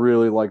I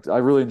really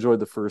enjoyed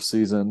the first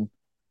season.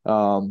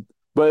 But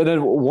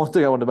then one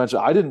thing I wanted to mention,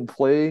 I didn't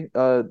play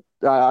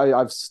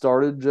I've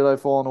started Jedi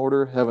Fallen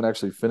Order, haven't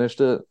actually finished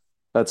it.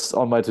 That's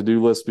on my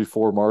to-do list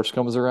before March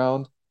comes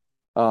around.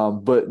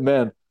 But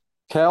man,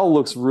 Cal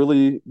looks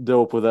really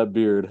dope with that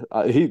beard.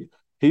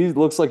 He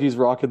looks like he's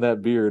rocking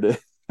that beard in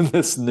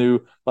this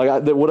new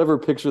whatever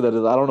picture that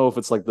is. I don't know if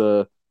it's like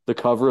the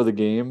cover of the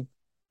game,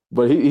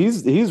 but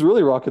he's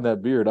really rocking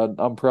that beard.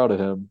 I'm proud of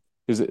him.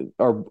 He's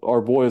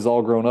our boy is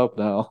all grown up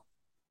now.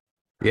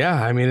 Yeah,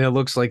 I mean, it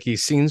looks like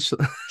he's seen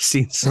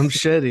seen some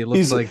shit. He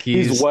looks like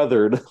He's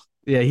weathered.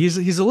 yeah,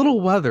 he's a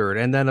little weathered.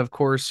 And then of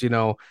course,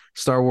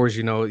 Star Wars,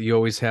 you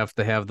always have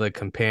to have the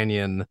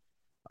companion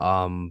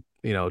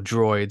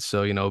droid.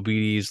 So,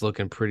 BD's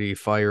looking pretty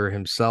fire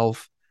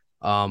himself.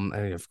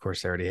 And of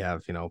course they already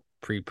have,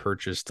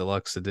 pre-purchased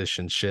deluxe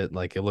edition shit.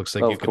 Like it looks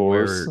like you Of could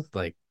course. wear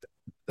like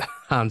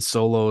Han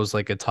Solo's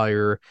like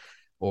attire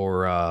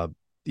or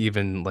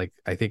even like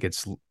I think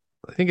it's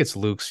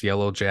Luke's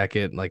yellow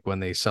jacket, like when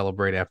they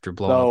celebrate after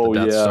blowing up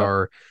the Oh Death yeah.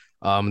 Star.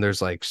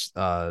 There's like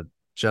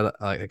Jedi,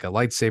 like a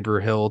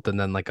lightsaber hilt and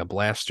then like a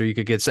blaster you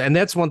could get. And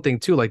that's one thing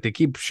too. Like they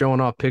keep showing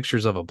off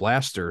pictures of a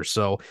blaster.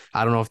 So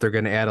I don't know if they're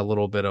going to add a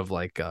little bit of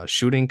like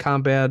shooting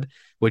combat,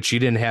 which you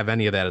didn't have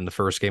any of that in the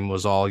first game. It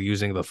was all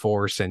using the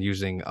Force and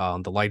using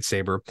the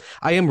lightsaber.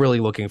 I am really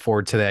looking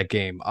forward to that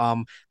game.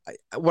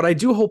 What I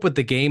do hope with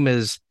the game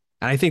is.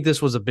 And I think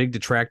this was a big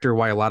detractor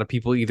why a lot of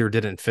people either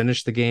didn't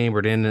finish the game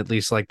or didn't at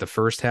least like the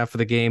first half of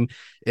the game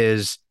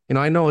is,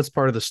 I know it's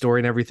part of the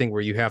story and everything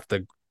where you have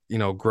to,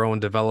 grow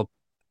and develop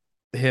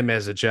him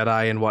as a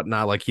Jedi and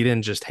whatnot. Like he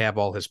didn't just have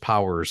all his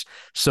powers.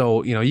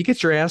 So, you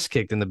get your ass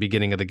kicked in the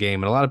beginning of the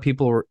game. And a lot of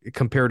people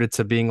compared it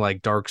to being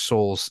like Dark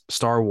Souls,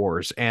 Star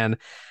Wars. And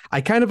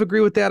I kind of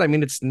agree with that. I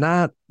mean, it's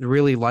not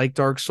really like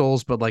Dark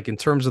Souls, but like in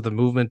terms of the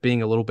movement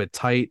being a little bit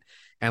tight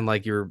and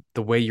like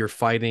the way you're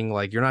fighting,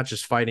 like you're not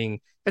just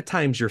fighting at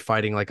times you're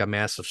fighting like a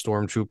mass of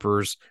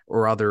stormtroopers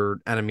or other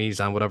enemies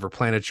on whatever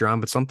planet you're on,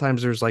 but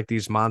sometimes there's like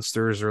these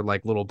monsters or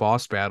like little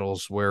boss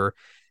battles where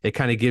it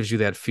kind of gives you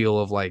that feel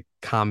of like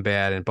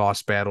combat and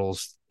boss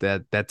battles,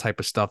 that type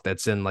of stuff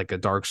that's in like a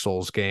Dark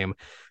Souls game.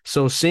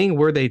 So seeing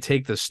where they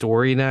take the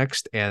story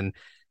next and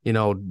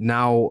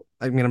now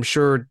I mean I'm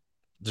sure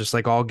just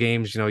like all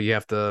games, you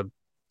have to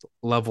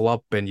level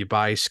up and you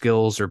buy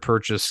skills or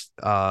purchase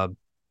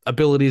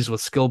abilities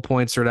with skill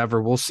points or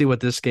whatever. We'll see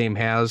what this game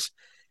has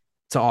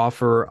to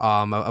offer.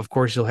 Of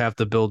course, you'll have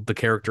to build the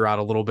character out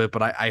a little bit,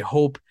 but I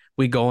hope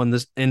we go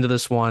into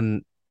this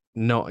one.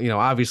 No,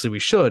 obviously we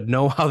should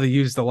know how to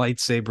use the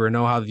lightsaber and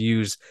know how to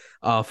use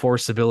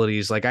force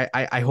abilities. Like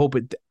I hope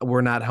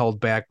we're not held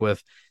back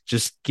with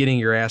just getting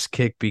your ass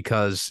kicked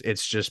because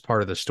it's just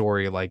part of the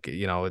story. Like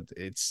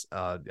it's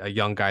a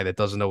young guy that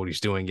doesn't know what he's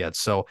doing yet.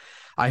 So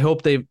I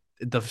hope the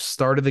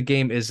start of the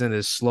game isn't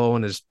as slow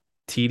and as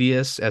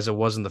tedious as it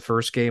was in the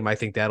first game. I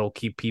think that'll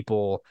keep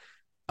people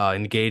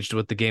engaged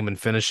with the game and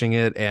finishing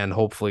it, and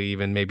hopefully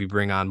even maybe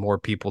bring on more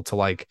people to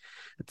like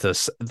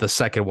the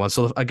second one.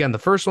 So again, the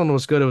first one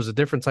was good. It was a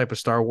different type of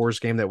Star Wars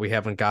game that we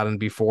haven't gotten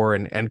before,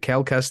 and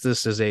Cal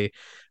Kestis is a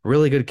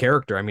really good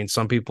character. I mean,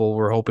 some people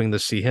were hoping to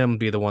see him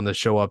be the one to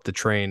show up to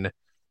train,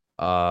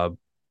 uh,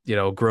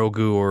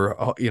 Grogu,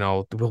 or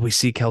will we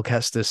see Cal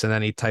Kestis in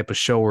any type of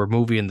show or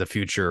movie in the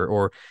future?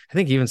 Or I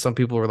think even some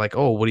people were like,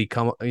 oh, would he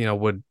come?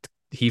 Would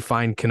he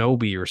find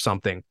Kenobi or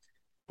something?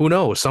 Who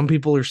knows? Some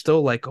people are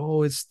still like,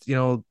 oh, it's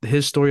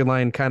his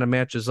storyline kind of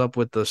matches up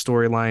with the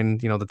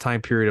storyline, the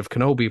time period of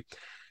Kenobi.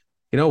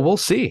 We'll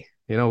see.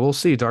 We'll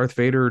see. Darth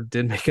Vader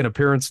did make an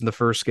appearance in the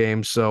first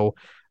game, so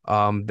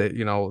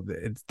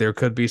that there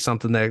could be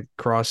something that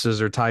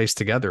crosses or ties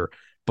together.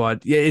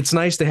 But yeah, it's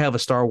nice to have a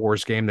Star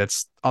Wars game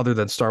that's other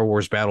than Star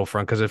Wars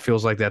Battlefront, because it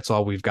feels like that's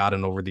all we've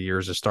gotten over the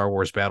years is Star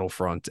Wars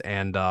Battlefront.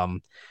 And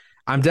I'm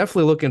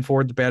definitely looking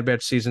forward to Bad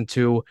Batch season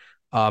 2.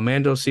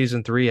 Mando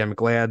season 3, I'm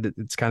glad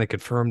it's kind of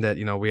confirmed that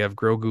we have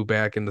Grogu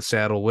back in the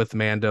saddle with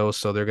Mando,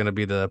 so they're going to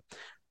be the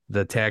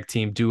tag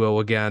team duo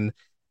again.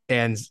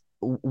 And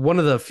one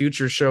of the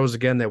future shows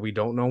again that we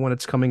don't know when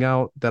it's coming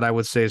out that I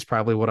would say is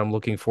probably what I'm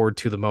looking forward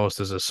to the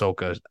most is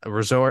Ahsoka.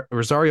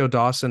 Rosario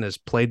Dawson has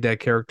played that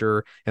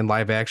character in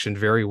live action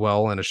very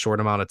well in a short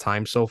amount of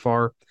time so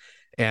far.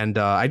 And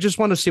I just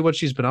want to see what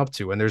she's been up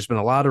to. And there's been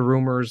a lot of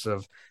rumors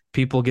of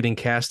people getting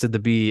casted to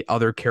be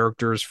other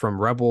characters from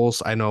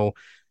Rebels. I know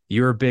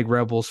you're a big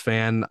Rebels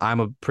fan. I'm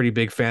a pretty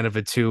big fan of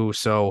it too.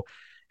 So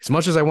as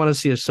much as I want to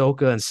see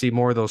Ahsoka and see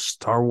more of those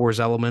Star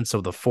Wars elements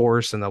of the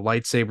Force and the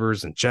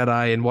lightsabers and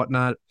Jedi and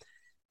whatnot,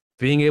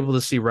 being able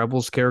to see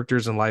Rebels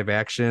characters in live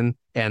action,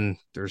 and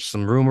there's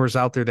some rumors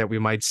out there that we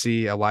might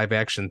see a live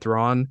action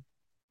Thrawn,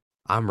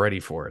 I'm ready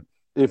for it.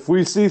 If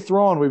we see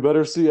Thrawn, we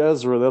better see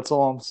Ezra. That's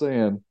all I'm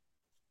saying.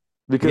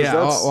 Because yeah,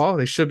 well,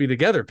 they should be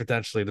together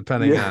potentially,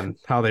 depending on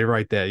how they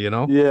write that.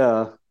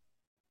 Yeah,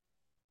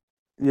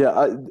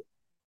 yeah.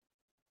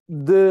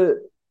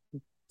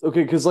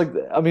 Because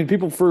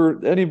people,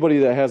 for anybody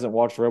that hasn't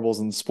watched Rebels,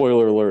 and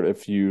spoiler alert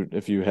if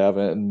you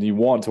haven't and you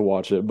want to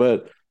watch it,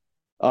 but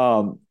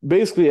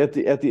basically at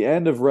the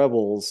end of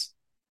Rebels,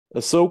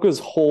 Ahsoka's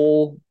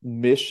whole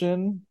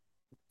mission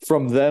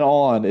from then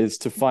on is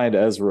to find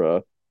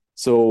Ezra.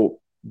 So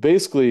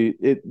basically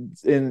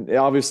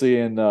obviously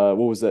in what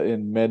was that,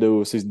 in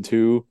Mando season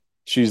 2,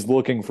 she's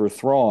looking for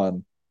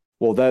Thrawn.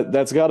 Well,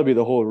 that's got to be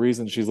the whole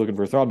reason she's looking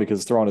for Thrawn,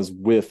 because Thrawn is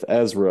with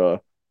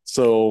Ezra.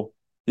 So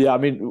yeah, I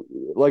mean,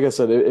 like I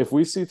said, if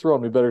we see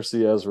Thrawn, we better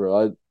see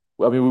Ezra.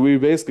 I mean, we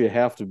basically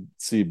have to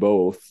see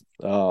both.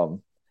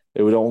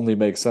 It would only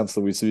make sense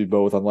that we see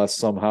both unless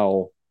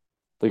somehow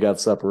they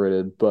got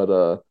separated.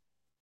 But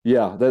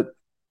yeah, that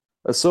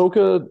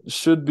Ahsoka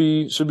should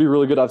be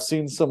really good. I've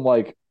seen some,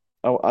 like,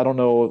 I don't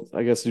know,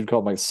 I guess you'd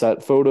call them like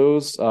set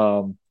photos.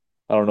 I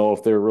don't know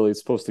if they're really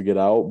supposed to get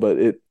out, but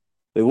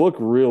they look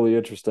really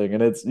interesting,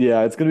 and it's going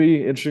to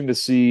be interesting to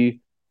see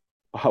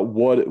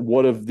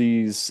what of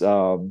these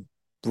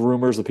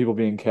rumors of people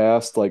being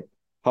cast, like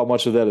how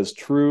much of that is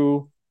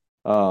true.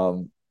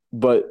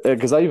 But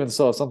because I even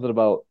saw something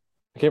about,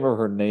 I can't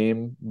remember her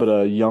name, but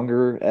a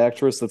younger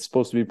actress that's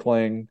supposed to be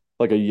playing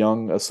like a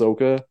young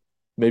Ahsoka,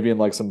 maybe in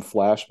like some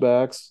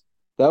flashbacks.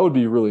 That would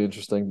be really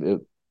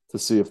interesting to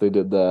see if they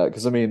did that.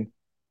 Because I mean,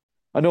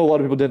 I know a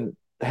lot of people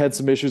had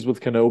some issues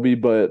with Kenobi,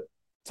 but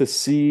to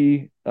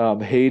see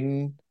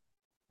Hayden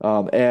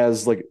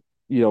as like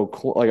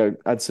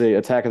I'd say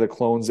Attack of the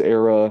Clones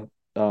era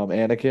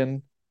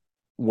Anakin,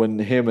 when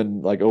him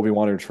and like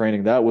Obi-Wan are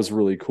training, that was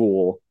really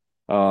cool.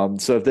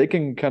 So if they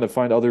can kind of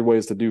find other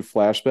ways to do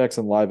flashbacks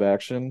in live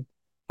action,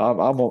 I'm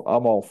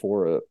all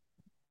for it.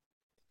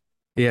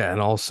 Yeah, and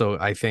also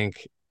I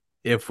think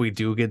if we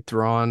do get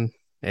Thrawn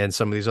and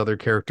some of these other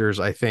characters,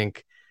 I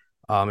think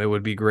it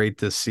would be great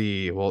to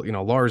see. Well,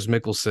 Lars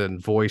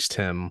Mikkelsen voiced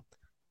him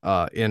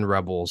in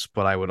Rebels,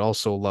 but I would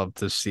also love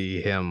to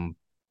see him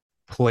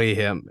play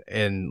him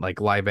in like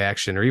live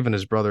action, or even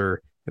his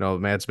brother,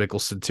 Mads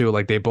Mikkelsen too.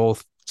 Like they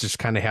both just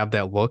kind of have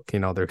that look. They're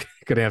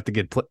gonna have to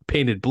get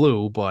painted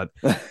blue, but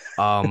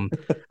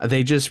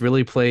they just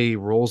really play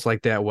roles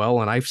like that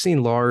well. And I've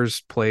seen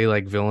Lars play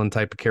like villain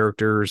type of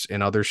characters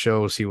in other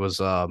shows. He was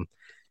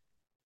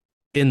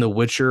in The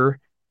Witcher.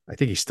 I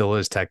think he still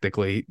is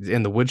technically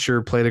in The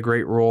Witcher. Played a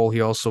great role.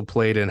 He also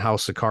played in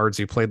House of Cards.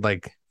 He played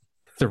like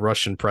the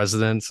Russian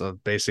president, so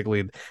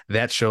basically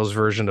that show's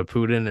version of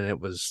Putin, and it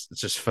was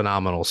just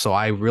phenomenal. So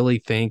I really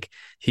think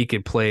he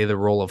could play the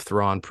role of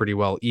Thrawn pretty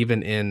well,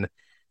 even in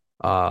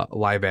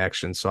live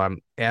action. So I'm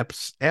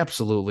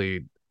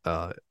absolutely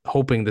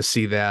hoping to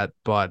see that.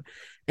 But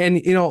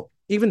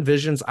even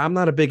Visions, I'm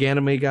not a big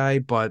anime guy,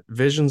 but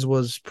Visions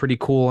was pretty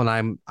cool,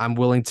 and I'm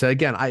willing to,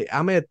 again,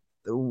 I'm at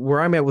where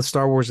I'm at with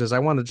Star Wars is I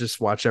want to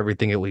just watch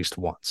everything at least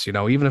once,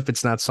 even if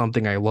it's not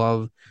something I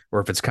love,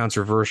 or if it's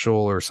controversial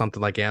or something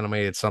like anime,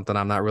 it's something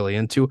I'm not really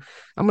into.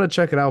 I'm going to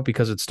check it out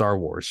because it's Star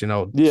Wars,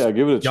 Yeah,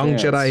 give it a Young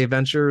chance. Jedi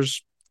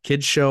Adventures,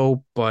 kids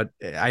show, but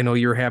I know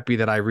you're happy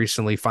that I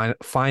recently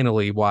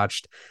finally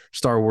watched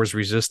Star Wars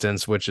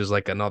Resistance, which is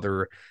like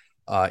another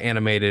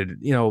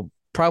animated,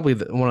 probably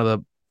one of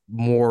the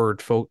more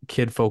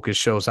kid focused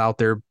shows out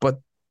there, but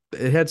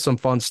it had some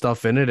fun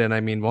stuff in it. And I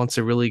mean, once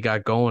it really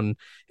got going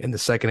in the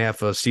second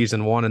half of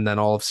season one and then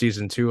all of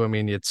season two, I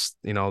mean, it's,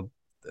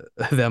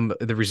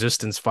 the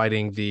resistance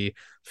fighting the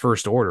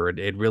first order.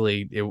 It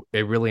really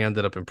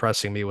ended up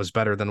impressing me. It was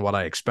better than what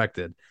I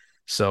expected.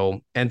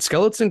 So, and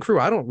Skeleton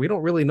Crew, we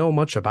don't really know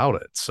much about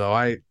it.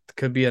 So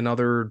could be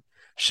another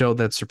show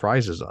that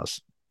surprises us.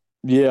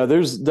 Yeah,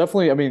 there's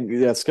definitely, I mean,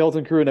 yeah,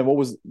 Skeleton Crew, and then what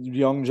was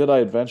Young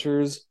Jedi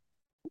Adventures?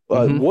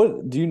 Hmm.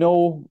 What do you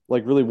know,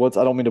 like, really what's,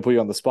 I don't mean to put you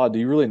on the spot. Do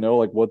you really know,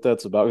 like, what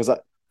that's about? Because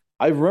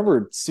I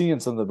remember seeing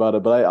something about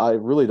it, but I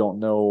really don't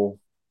know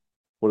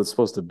what it's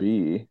supposed to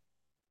be.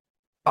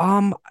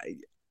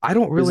 I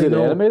don't Is really it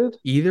know animated?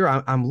 either.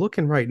 I'm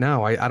looking right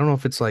now. I don't know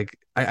if it's like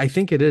I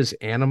think it is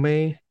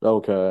anime.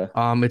 Okay.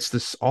 It's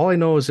this all I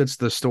know is it's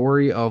the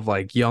story of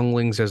like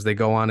younglings as they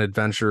go on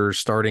adventures,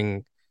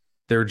 starting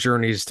their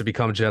journeys to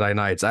become Jedi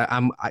Knights.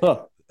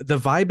 Huh. The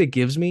vibe it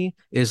gives me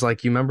is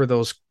like you remember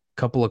those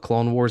couple of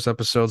Clone Wars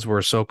episodes where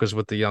Ahsoka's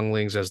with the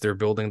younglings as they're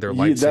building their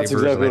Yeah, that's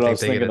lightsabers, and exactly I what I think was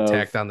they get thinking of.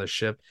 attacked on the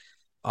ship.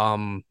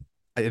 Um,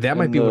 that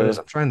might And be what it is.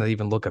 I'm trying to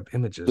even look up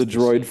images the to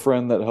droid see.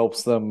 friend that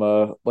helps them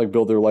like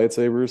build their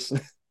lightsabers.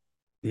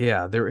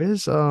 Yeah, there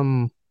is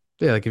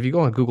yeah, like if you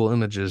go on Google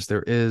Images,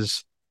 there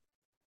is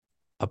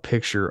a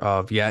picture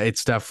of yeah,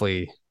 it's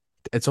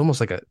almost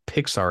like a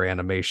Pixar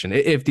animation.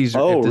 If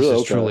Oh, this really?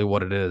 is Okay. truly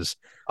what it is.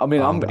 I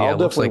mean, But yeah, I'll it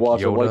looks definitely like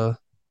watch it. Yoda.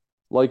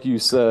 Like you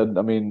said,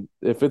 I mean,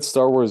 if it's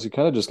Star Wars, you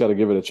kind of just got to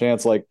give it a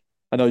chance. Like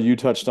I know you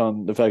touched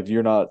on the fact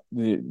you're not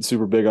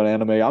super big on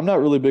anime. I'm not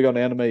really big on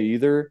anime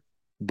either,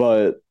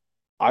 but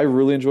I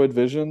really enjoyed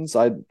Visions.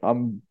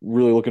 I'm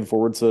really looking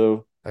forward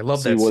to I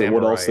love see that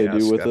what else they do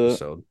samurai-esque with it.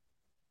 episode.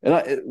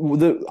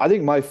 And I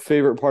think my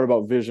favorite part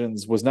about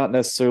Visions was not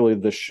necessarily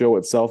the show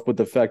itself, but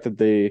the fact that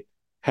they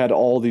had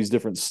all these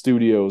different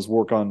studios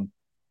work on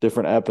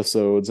different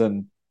episodes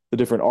and the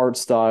different art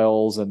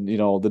styles and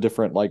the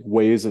different like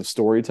ways of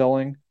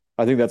storytelling.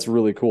 I think that's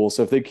really cool.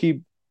 So if they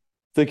keep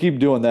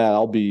doing that,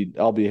 I'll be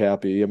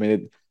happy. I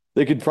mean,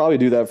 they could probably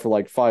do that for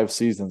like 5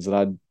 seasons,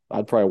 and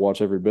I'd probably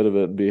watch every bit of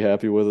it and be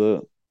happy with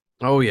it.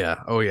 Oh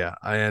yeah, oh yeah.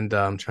 And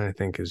I'm trying to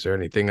think, is there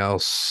anything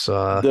else?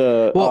 Well,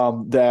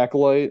 The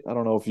Acolyte. I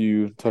don't know if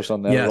you touched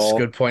on that at yes, all.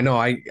 good point. No,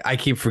 I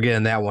keep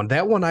forgetting that one.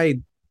 That one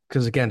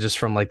because again, just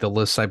from like the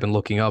lists I've been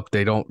looking up,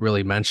 they don't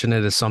really mention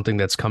it as something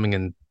that's coming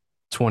in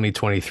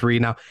 2023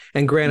 now.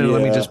 And granted,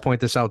 let me just Yeah.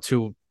 point this out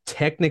too.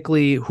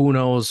 Technically, who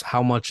knows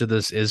how much of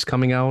this is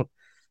coming out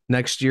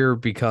next year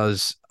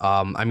because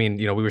I mean,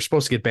 we were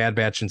supposed to get Bad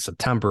Batch in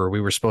September.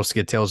 We were supposed to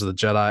get Tales of the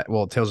Jedi.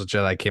 Well, Tales of the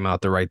Jedi came out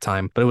at the right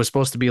time, but it was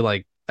supposed to be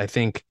like I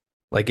think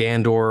like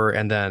Andor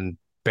and then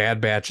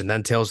Bad Batch and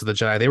then Tales of the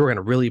Jedi. They were going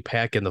to really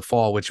pack in the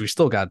fall, which we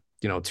still got,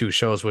 two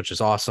shows, which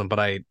is awesome.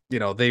 But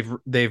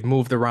they've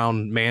moved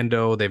around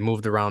Mando, they've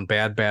moved around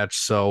Bad Batch,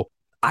 so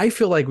I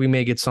feel like we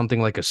may get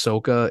something like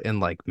Ahsoka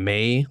in like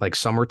May, like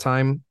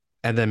summertime,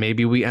 and then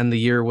maybe we end the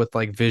year with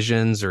like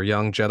Visions or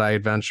Young Jedi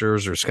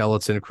Adventures or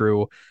Skeleton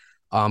Crew.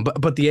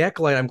 But the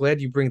Acolyte, I'm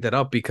glad you bring that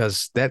up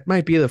because that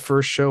might be the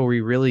first show we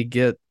really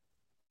get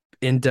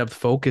in-depth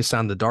focus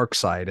on the dark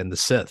side and the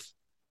Sith.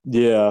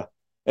 Yeah.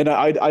 And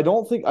I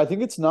don't think I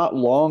think it's not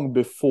long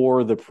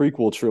before the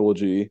prequel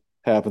trilogy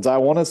happens. I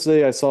want to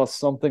say I saw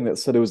something that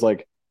said it was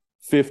like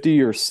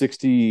 50 or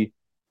 60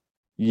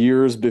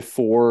 years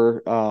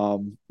before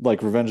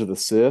like Revenge of the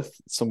Sith,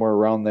 somewhere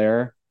around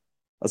there.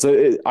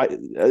 So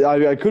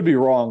I could be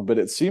wrong, but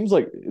it sounds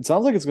like it's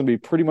going to be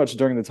pretty much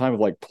during the time of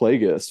like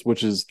Plagueis,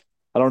 which is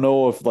I don't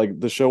know if like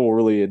the show will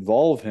really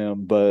involve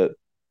him, but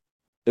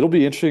it'll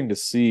be interesting to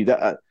see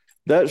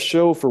that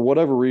show for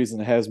whatever reason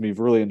has me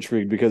really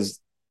intrigued because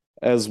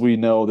as we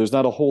know there's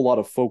not a whole lot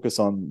of focus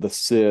on the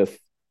Sith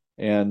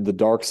and the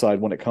dark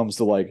side when it comes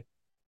to like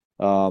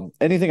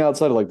anything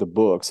outside of like the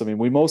books. I mean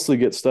we mostly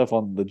get stuff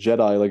on the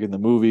Jedi like in the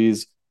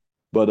movies,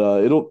 but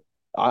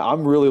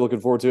I'm really looking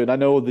forward to it. And I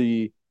know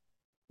the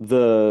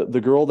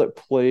girl that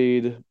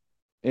played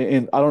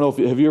and I don't know if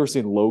have you ever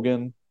seen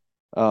Logan,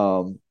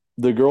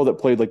 the girl that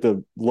played like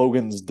the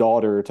Logan's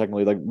daughter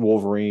technically like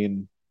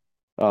Wolverine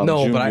No,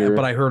 but Junior.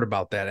 I heard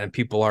about that and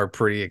people are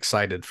pretty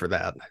excited for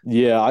that.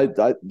 Yeah, I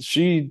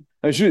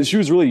mean, she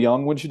was really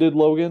young when she did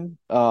Logan.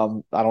 I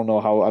don't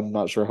know how I'm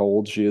not sure how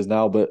old she is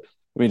now, but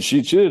I mean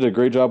she did a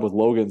great job with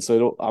Logan.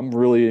 So I'm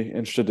really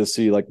interested to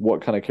see like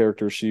what kind of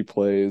character she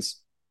plays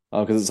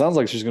because it sounds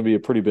like she's going to be a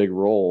pretty big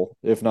role,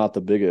 if not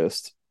the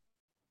biggest.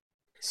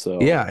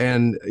 Yeah, So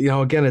and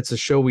again, it's a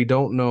show we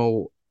don't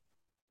know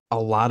a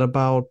lot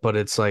about, but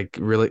it's like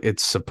really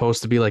it's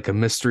supposed to be like a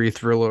mystery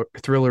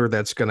thriller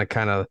that's going to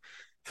kind of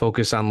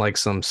focus on like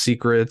some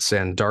secrets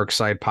and dark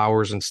side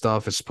powers and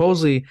stuff. It's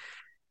supposedly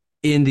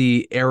in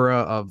the era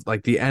of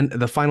like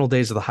the final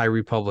days of the High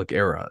Republic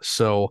era.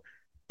 So,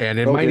 and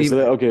it might okay, even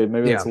okay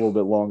maybe that's yeah, a little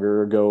bit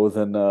longer ago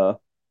than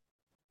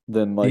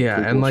like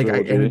yeah, and prequel like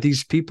and trilogy.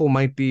 these people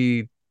might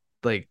be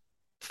like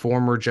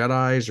former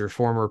Jedis or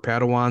former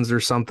Padawans or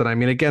something. I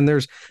mean, again,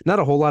 there's not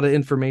a whole lot of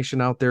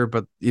information out there,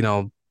 but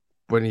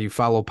when you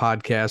follow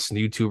podcasts and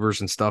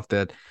YouTubers and stuff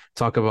that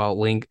talk about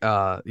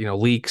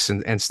leaks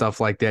and stuff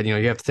like that, you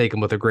have to take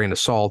them with a grain of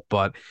salt,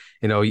 but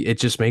it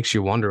just makes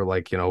you wonder,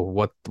 like,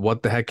 what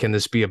the heck can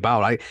this be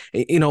about?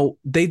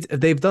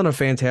 They've done a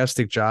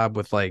fantastic job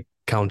with like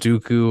Count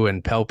Dooku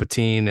and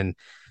Palpatine and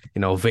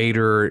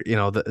Vader,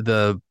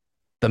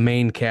 the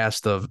main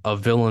cast of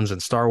villains in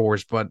Star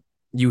Wars, but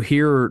you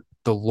hear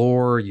the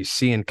lore you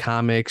see in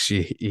comics,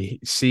 you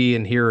see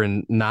and hear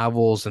in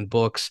novels and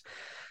books,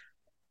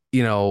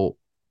 you know,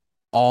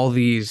 all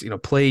these,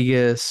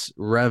 Plagueis,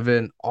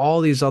 Revan,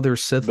 all these other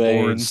Sith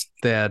Bane. lords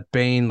that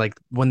Bane, like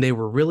when they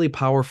were really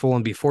powerful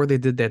and before they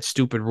did that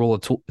stupid rule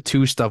of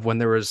two stuff, when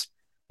there was,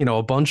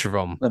 a bunch of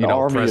them, An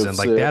army of present,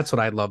 like Sith. that's what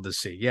I'd love to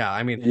see. Yeah.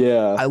 I mean,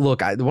 Yeah.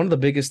 one of the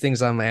biggest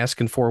things I'm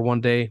asking for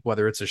one day,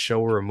 whether it's a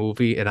show or a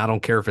movie, and I don't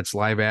care if it's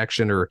live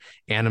action or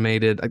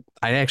animated,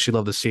 I actually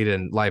love to see it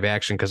in live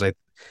action because I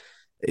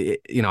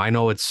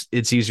know it's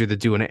easier to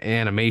do an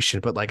animation,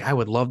 but like I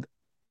would love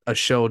a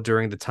show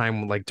during the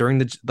time, like during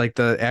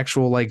the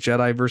actual like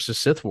Jedi versus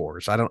Sith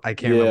wars. I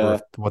can't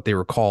remember what they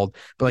were called,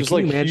 but like, Just can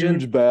like you imagine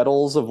huge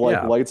battles of like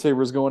Yeah.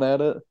 lightsabers going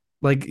at it.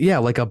 like, yeah,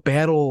 like a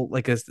battle,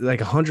 like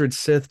 100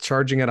 Sith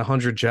charging at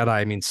 100 Jedi.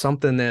 I mean,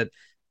 something that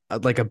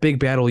like a big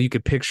battle you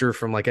could picture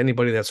from like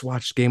anybody that's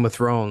watched Game of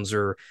Thrones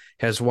or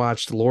has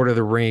watched Lord of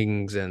the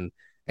Rings and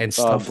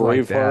stuff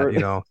like that,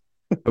 Braveheart.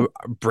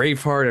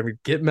 Braveheart. I mean,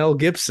 get Mel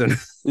Gibson.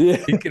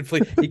 Yeah. He can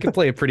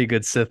play a pretty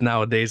good Sith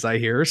nowadays, I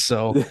hear.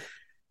 So,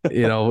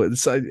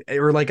 it's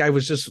or like I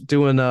was just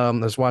doing I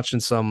was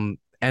watching some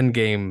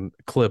Endgame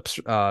clips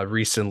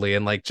recently,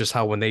 and like just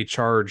how when they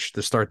charge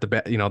to start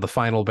the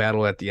final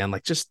battle at the end,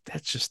 like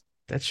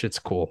that shit's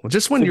cool.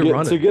 Just when you're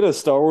running. To get a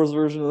Star Wars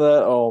version of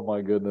that, oh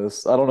my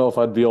goodness. I don't know if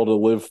I'd be able to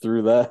live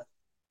through that.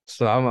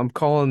 So I'm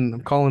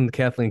calling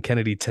Kathleen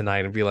Kennedy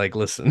tonight and be like,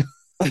 listen,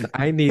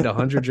 I need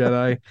 100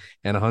 Jedi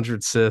and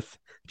 100 Sith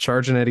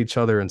charging at each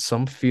other in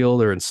some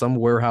field or in some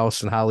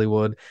warehouse in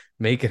Hollywood.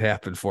 Make it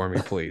happen for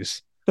me,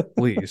 please.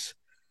 Please.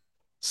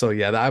 So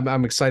yeah,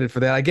 I'm excited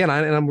for that again.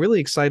 And I'm really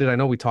excited. I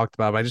know we talked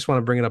about it, but I just want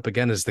to bring it up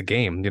again as the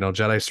game,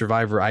 Jedi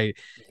Survivor.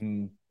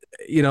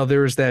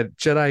 There's that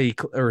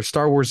Jedi or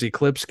Star Wars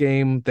Eclipse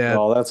game that,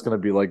 oh, that's going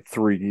to be like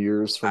 3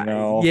 years from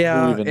now.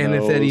 yeah. Who even And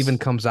if that knows? even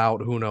comes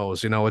out, who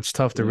knows? It's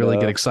tough to really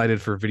get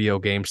excited for video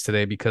games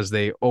today because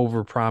they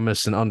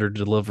overpromise and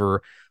underdeliver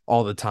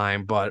all the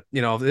time. But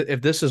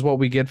if this is what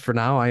we get for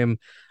now, I'm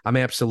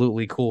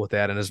absolutely cool with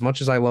that. And as much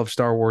as I love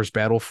Star Wars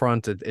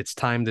Battlefront, it's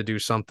time to do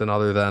something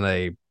other than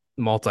a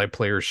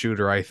multiplayer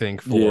shooter, I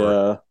think,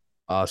 for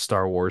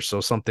Star Wars.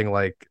 So something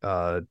like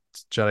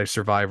Jedi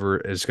Survivor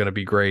is going to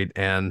be great.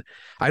 And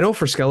I know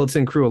for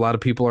Skeleton Crew, a lot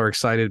of people are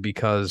excited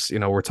because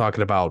we're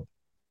talking about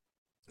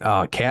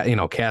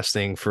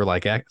casting for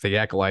like the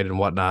Acolyte and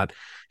whatnot.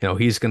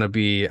 He's going to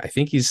be, I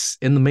think he's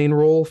in the main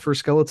role for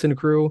Skeleton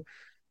Crew.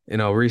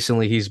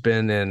 Recently he's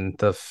been in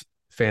the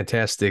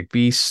Fantastic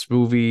Beasts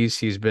movies.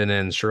 He's been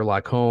in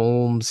Sherlock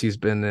Holmes. He's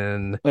been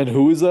in And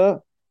who is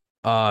that?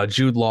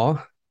 Jude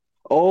Law.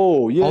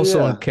 Oh, yeah. Also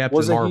yeah. in Captain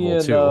Wasn't he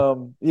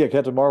Marvel in, too.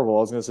 Captain Marvel.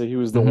 I was gonna say he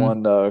was the Mhm.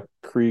 one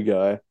Kree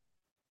guy.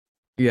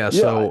 Yeah,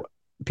 so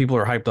people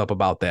are hyped up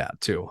about that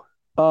too.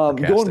 Going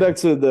casting. back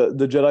to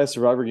the Jedi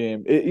Survivor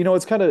game,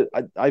 it's kind of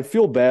I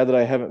feel bad that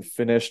I haven't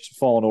finished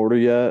Fallen Order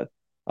yet.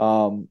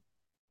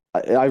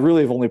 I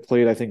really have only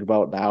played, I think,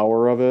 about an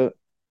hour of it.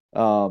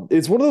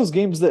 It's one of those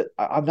games that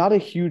I'm not a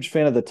huge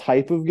fan of the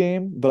type of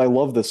game, but I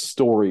love the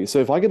story. So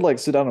if I could like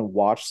sit down and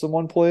watch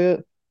someone play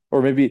it,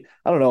 or maybe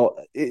I don't know,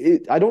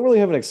 I don't really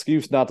have an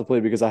excuse not to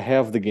play because I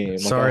have the game.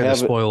 Sorry I to have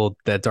it. spoil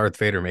that Darth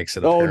Vader makes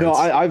it. Oh no,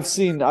 I've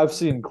seen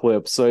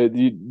clips, so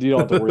you don't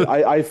have to worry.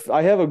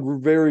 I have a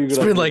very good. It's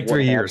been idea like of what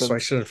 3 years, so I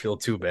happens. shouldn't feel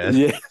too bad.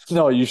 Yeah,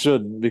 no, you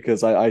shouldn't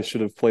because I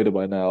should have played it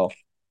by now.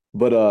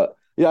 But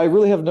yeah, I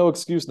really have no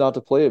excuse not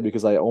to play it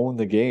because I own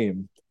the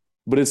game.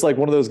 But it's like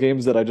one of those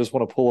games that I just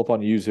want to pull up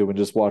on YouTube and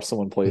just watch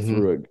someone play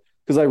through it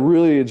because I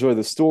really enjoy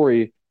the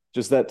story.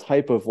 Just that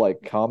type of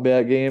like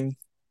combat game.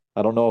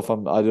 I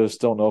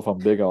just don't know if I'm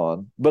big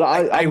on. But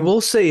I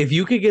will say if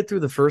you could get through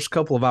the first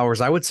couple of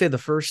hours, I would say the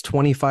first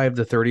 25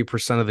 to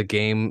 30% of the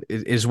game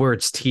is where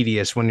it's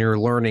tedious when you're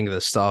learning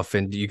this stuff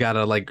and you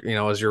gotta like,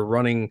 as you're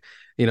running,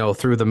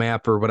 through the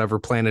map or whatever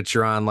planet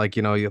you're on, like,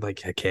 you're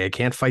like, okay, I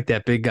can't fight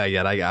that big guy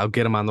yet. I'll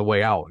get him on the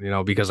way out,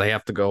 because I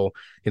have to go,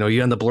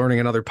 you end up learning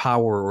another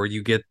power or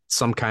you get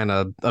some kind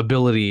of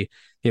ability,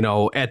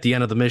 at the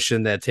end of the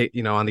mission that take,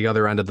 on the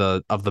other end of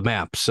the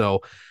map.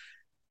 So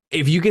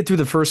if you get through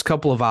the first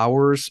couple of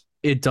hours,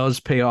 it does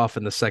pay off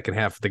in the second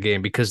half of the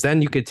game because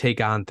then you could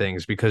take on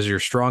things because you're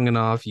strong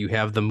enough, you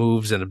have the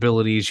moves and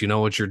abilities, you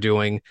know what you're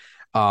doing.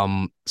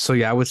 So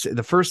yeah, I would say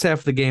the first half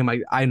of the game,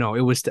 I know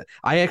it was,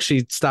 I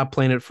actually stopped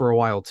playing it for a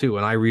while too,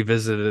 and I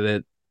revisited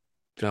it,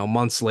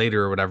 months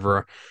later or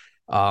whatever.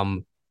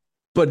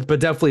 But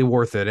definitely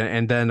worth it.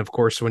 And then of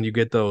course, when you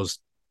get those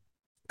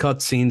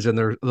cutscenes and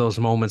there those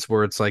moments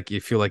where it's like you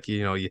feel like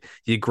you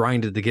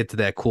grinded to get to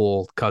that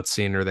cool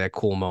cutscene or that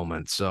cool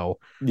moment. So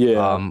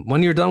yeah.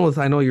 when you're done with,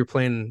 I know you're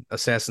playing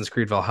Assassin's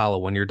Creed Valhalla.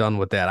 When you're done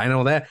with that, I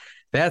know that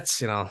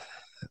That's It's a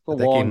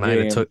long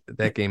game.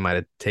 that game might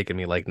have taken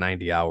me like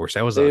 90 hours.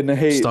 That was a And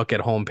hey, stuck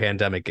at home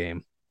pandemic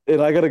game.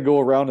 and I got to go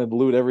around and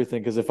loot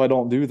everything because if I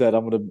don't do that,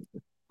 I'm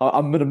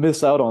gonna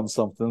miss out on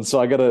something. So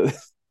I gotta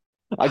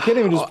I can't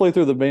even just play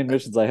through the main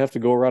missions. I have to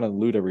go around and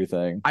loot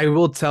everything. I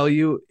will tell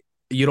you,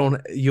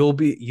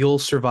 you'll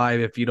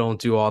survive if you don't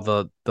do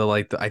all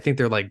I think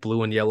they're like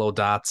blue and yellow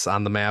dots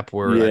on the map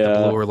where the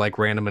blue Yeah, are like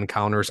random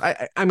encounters.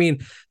 I mean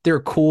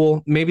they're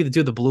cool. Maybe to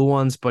do the blue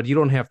ones, but you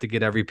don't have to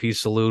get every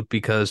piece of loot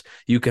because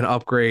you can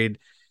upgrade.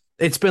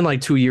 It's been like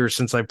 2 years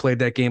since I played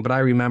that game, but I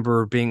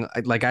remember being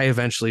like I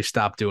eventually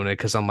stopped doing it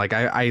because I'm like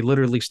I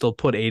literally still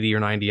put 80 or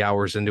 90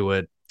 hours into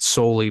it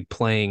solely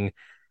playing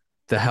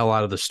the hell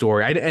out of the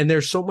story. And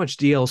there's so much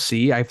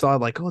DLC. I thought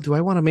like, oh, do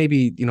I want to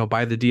maybe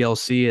buy the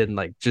DLC and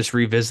like just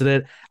revisit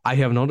it? I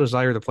have no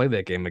desire to play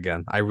that game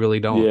again. I really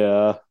don't.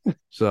 yeah.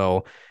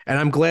 So, and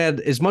I'm glad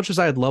as much as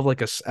I'd love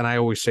and I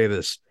always say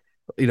this,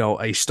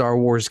 a Star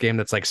Wars game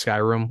that's like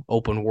Skyrim,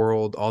 open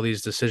world, all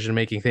these decision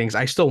making things.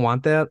 I still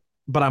want that,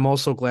 but I'm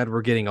also glad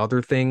we're getting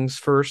other things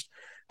first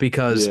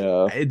because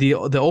Yeah. the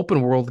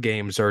open world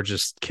games are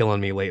just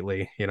killing me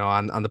lately.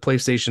 On the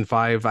PlayStation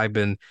 5, I've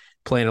been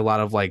playing a lot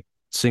of like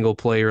single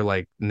player,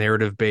 like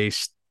narrative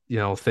based,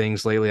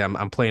 things lately.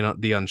 I'm playing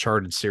the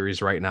Uncharted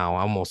series right now.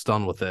 I'm almost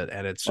done with it,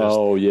 and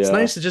Oh it's yeah.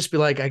 nice to just be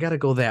like, I got to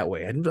go that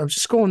way. I'm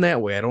just going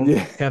that way. I don't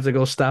Yeah. have to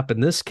go stop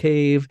in this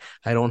cave.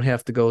 I don't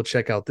have to go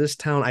check out this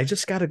town. I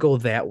just got to go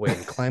that way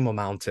and climb a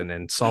mountain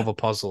and solve a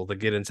puzzle to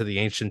get into the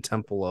ancient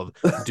temple of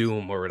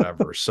Doom or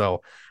whatever.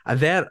 So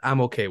that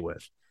I'm okay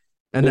with.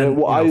 And Yeah. then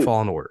Well,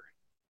 Fallen Order.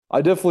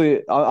 I'm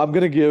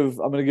gonna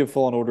give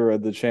Fallen Order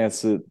the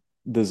chance it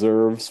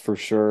deserves for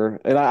sure.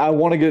 And I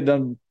want to get it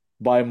done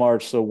by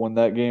March, so when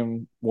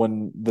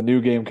the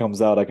new game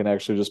comes out, I can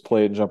actually just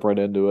play it and jump right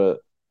into it.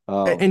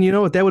 And you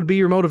know what? That would be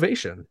your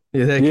motivation.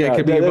 Yeah, that Yeah,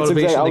 could be your that's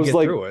exactly. motivation I to was get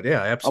like, through it. Yeah, I'm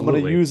gonna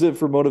absolutely. use it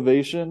for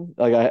motivation.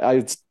 Like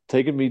it's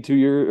taken me 2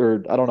 years,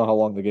 or I don't know how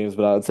long the game's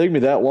been out. It's taken me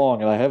that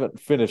long, and I haven't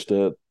finished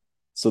it.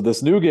 So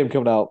this new game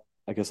coming out,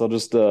 I guess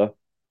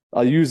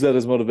I'll use that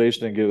as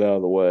motivation and get it out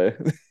of the way.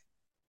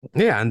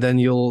 Yeah, and then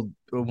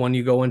when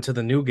you go into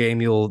the new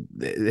game, you'll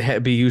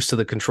be used to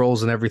the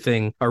controls and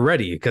everything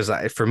already. Because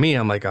for me,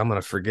 I'm like, I'm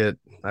gonna forget.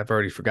 I've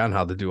already forgotten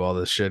how to do all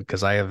this shit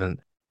because I haven't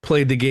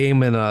played the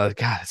game in God,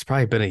 it's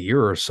probably been a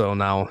year or so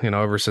now.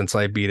 Ever since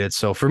I beat it.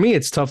 So for me,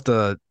 it's tough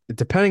to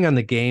depending on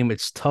the game,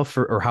 it's tough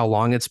or how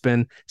long it's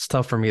been. It's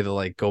tough for me to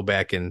like go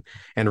back and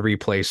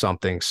replay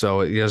something.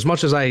 So as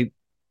much as I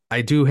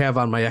do have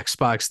on my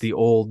Xbox the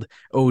old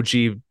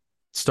OG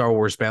Star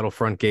Wars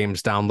Battlefront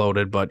games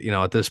downloaded, but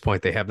at this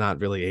point they have not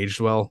really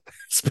aged well.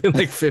 It's been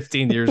like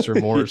 15 years or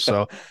more. Yeah.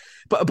 So,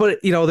 but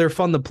they're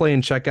fun to play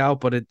and check out.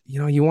 But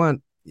you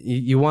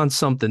want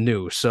something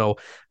new. So,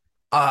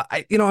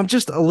 I'm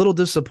just a little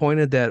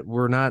disappointed that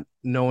we're not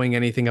knowing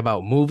anything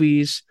about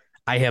movies.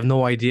 I have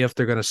no idea if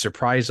they're going to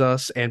surprise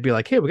us and be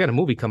like, "Hey, we got a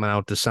movie coming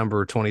out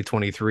December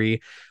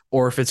 2023,"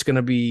 or if it's going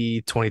to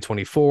be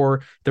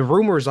 2024. The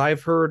rumors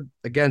I've heard,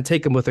 again,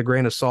 take them with a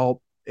grain of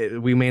salt.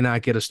 We may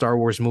not get a Star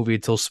Wars movie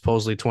until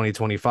supposedly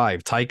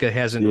 2025. Taika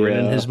hasn't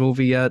written Yeah. his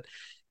movie yet.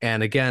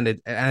 And again,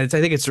 I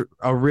think it's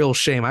a real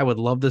shame. I would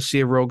love to see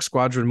a Rogue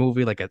Squadron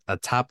movie, like a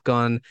Top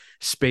Gun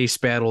space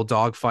battle,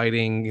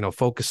 dogfighting,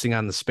 focusing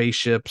on the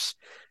spaceships,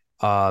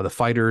 the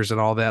fighters,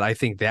 and all that. I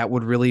think that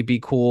would really be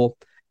cool.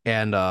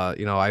 And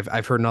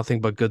I've heard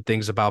nothing but good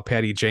things about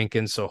Patty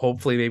Jenkins. So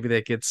hopefully, maybe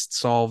that gets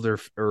solved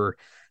or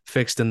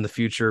fixed in the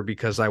future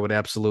because I would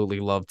absolutely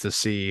love to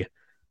see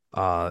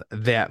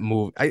that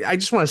movie. I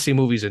just want to see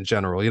movies in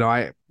general.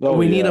 Oh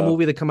We need a yeah.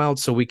 movie to come out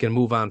so we can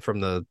move on from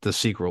the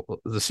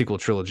sequel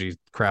trilogy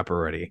crap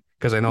already.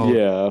 Because I know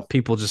Yeah.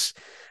 people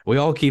we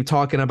all keep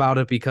talking about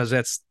it because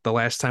that's the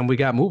last time we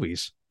got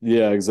movies.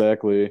 Yeah,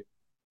 exactly.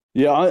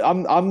 Yeah,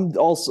 I'm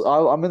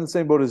in the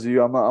same boat as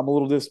you. I'm a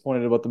little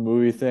disappointed about the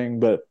movie thing,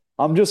 but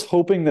I'm just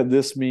hoping that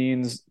this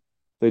means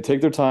they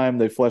take their time,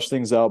 they flesh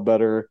things out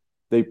better,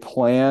 they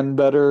plan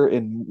better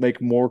and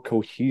make more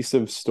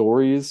cohesive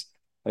stories.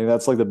 I think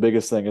that's like the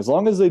biggest thing. As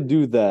long as they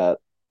do that,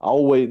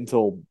 I'll wait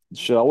until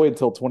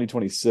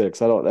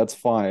 2026. I don't That's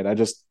fine. I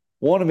just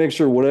want to make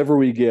sure whatever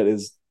we get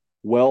is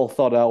well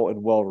thought out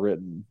and well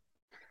written.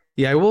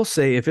 Yeah, I will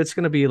say if it's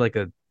going to be like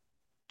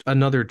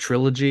another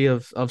trilogy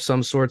of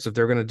some sorts, if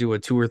they're going to do a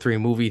 2 or 3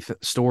 movie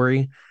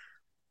story,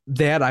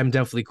 that I'm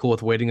definitely cool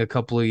with waiting a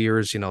couple of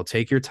years.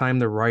 Take your time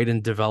to write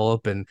and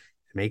develop and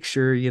make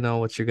sure you know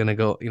what you're gonna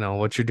go,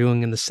 what you're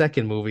doing in the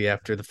second movie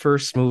after the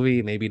first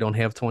movie. Maybe don't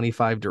have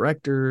 25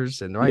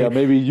 directors and Yeah, right,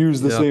 maybe use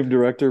you the know, same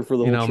director for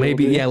the whole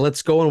maybe trilogy. yeah,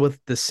 let's go in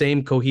with the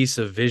same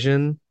cohesive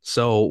vision.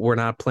 So we're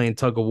not playing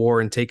tug of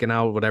war and taking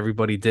out what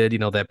everybody did.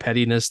 That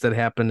pettiness that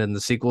happened in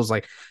the sequels,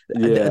 like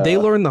they Yeah.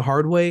 learned the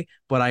hard way.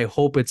 But I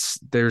hope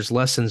there's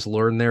lessons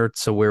learned there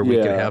to where we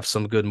could Yeah. have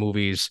some good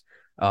movies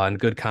and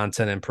good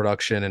content and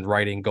production and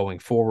writing going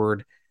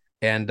forward.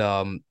 And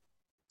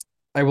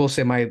I will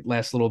say my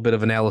last little bit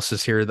of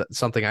analysis here that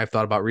something I've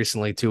thought about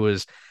recently too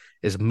is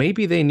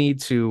maybe they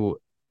need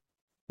to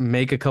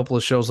make a couple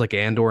of shows like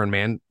Andor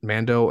and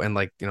Mando, and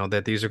like,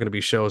 that these are going to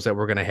be shows that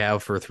we're going to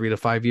have for 3 to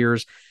 5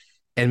 years,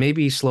 and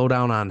maybe slow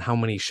down on how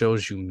many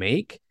shows you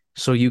make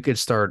so you could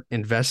start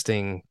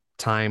investing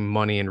time,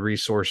 money, and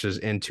resources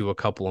into a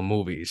couple of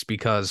movies,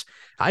 because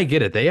I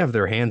get it. They have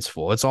their hands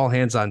full. It's all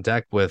hands on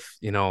deck with,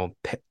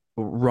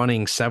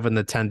 running 7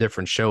 to 10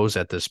 different shows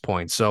at this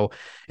point. So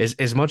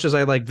as much as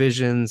I like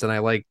Visions and I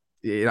like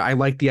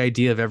the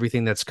idea of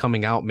everything that's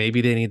coming out, maybe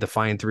they need to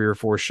find 3 or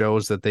 4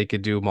 shows that they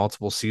could do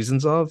multiple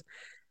seasons of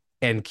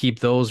and keep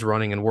those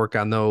running and work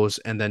on those.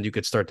 And then you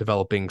could start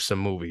developing some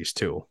movies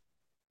too.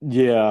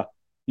 Yeah.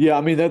 Yeah,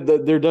 I mean I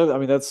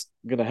mean that's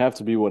gonna have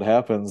to be what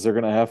happens. They're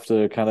gonna have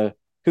to kind of,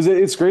 because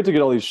it's great to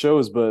get all these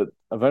shows, but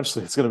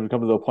eventually it's gonna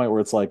come to the point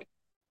where it's like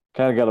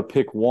kind of got to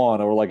pick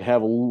one, or like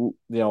have little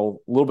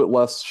bit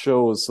less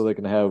shows so they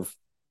can have,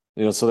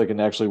 so they can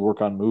actually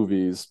work on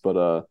movies.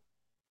 But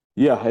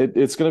yeah,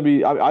 it's gonna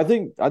be. I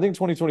think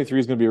 2023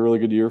 is gonna be a really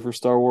good year for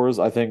Star Wars.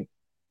 I think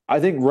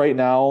right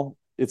now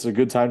it's a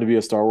good time to be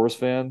a Star Wars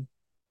fan.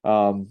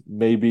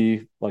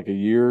 Maybe like a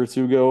year or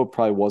two ago, it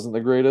probably wasn't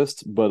the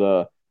greatest,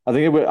 but I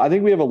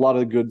think we have a lot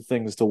of good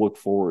things to look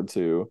forward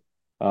to.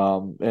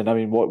 And I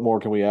mean, what more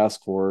can we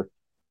ask for?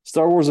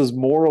 Star Wars is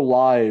more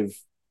alive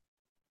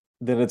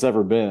than it's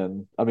ever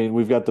been. I mean,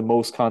 we've got the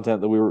most content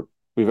that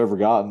we've ever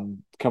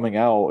gotten coming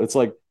out. It's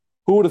like,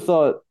 who would have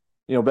thought,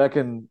 back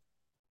in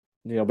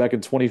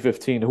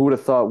 2015, who would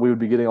have thought we would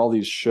be getting all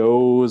these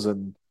shows?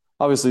 And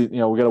obviously, we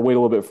got to wait a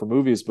little bit for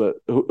movies, but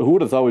who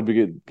would have thought we'd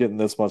be getting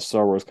this much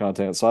Star Wars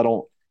content?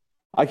 So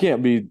I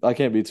can't be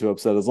too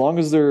upset, as long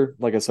as they're,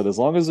 like I said, as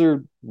long as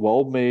they're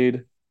well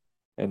made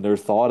and they're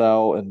thought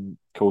out and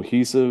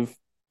cohesive.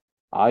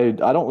 I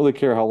don't really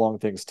care how long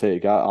things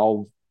take.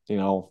 I'll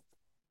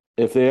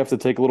if they have to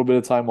take a little bit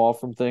of time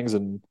off from things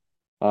and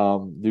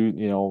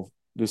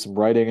do some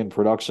writing and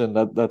production,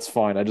 that's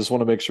fine. I just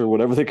want to make sure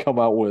whatever they come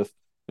out with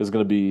is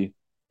going to be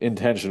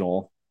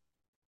intentional.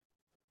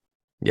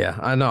 Yeah,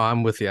 I know.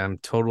 I'm with you. I'm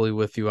totally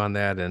with you on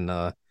that. And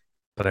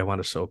but I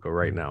want Ahsoka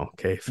right now.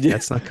 Okay, if Yeah,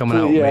 that's not coming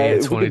out May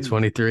of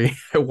 2023.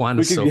 I want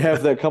we could Ahsoka.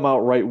 have that come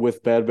out right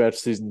with Bad Batch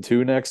season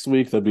 2 next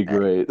week. That'd be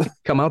great.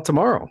 Come out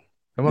tomorrow.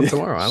 Come out Yeah.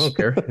 tomorrow. I don't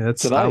care.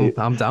 That's Tonight.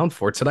 I'm down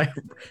for it tonight.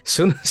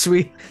 Soon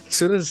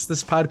as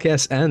this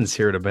podcast ends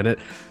here in a minute,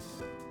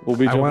 We'll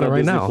be I jumping want it on right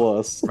Disney now.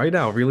 Plus. Right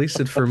now, release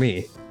it for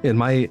me in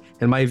my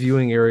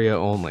viewing area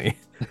only.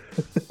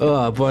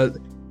 But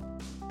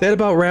that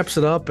about wraps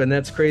it up, and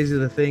that's crazy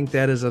to think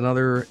that is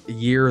another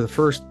year, the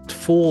first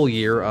full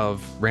year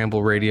of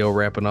Ramble Radio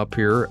wrapping up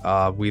here.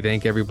 We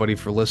thank everybody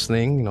for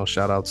listening.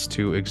 Shout outs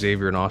to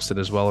Xavier and Austin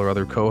as well, our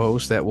other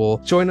co-hosts that will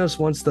join us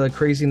once the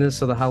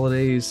craziness of the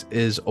holidays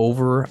is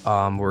over.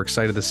 We're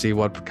excited to see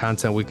what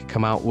content we could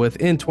come out with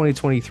in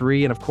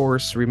 2023. And of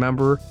course,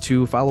 remember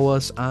to follow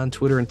us on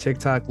Twitter and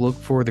TikTok. Look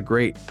for the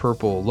great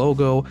purple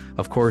logo.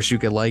 Of course, you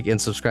can like and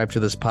subscribe to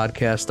this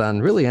podcast on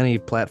really any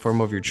platform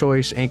of your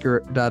choice: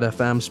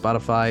 Anchor.fm,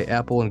 Spotify,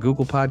 Apple and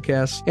Google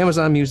Podcasts,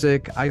 Amazon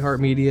Music,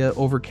 iHeartMedia,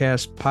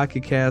 Overcast,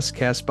 Pocket Cast,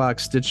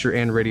 Castbox, Stitcher,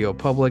 and Radio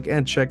Public.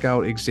 And check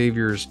out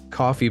Xavier's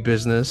coffee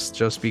business,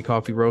 Just Be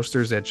Coffee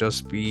Roasters, at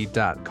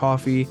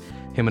justbe.coffee.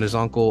 Him and his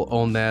uncle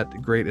own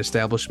that great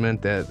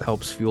establishment that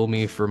helps fuel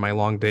me for my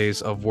long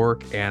days of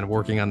work and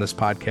working on this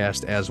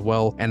podcast as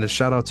well. And a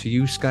shout out to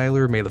you,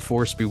 Skylar. May the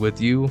force be with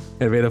you.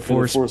 And may the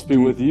force be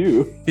with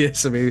you.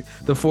 Yes, may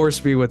the force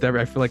be with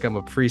I feel like I'm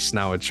a priest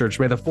now at church.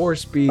 May the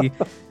force be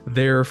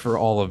there for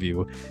all of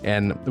you.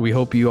 And we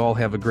hope you all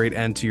have a great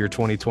end to your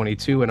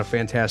 2022 and a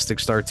fantastic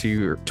start to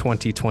your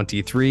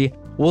 2023.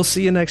 We'll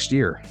see you next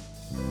year.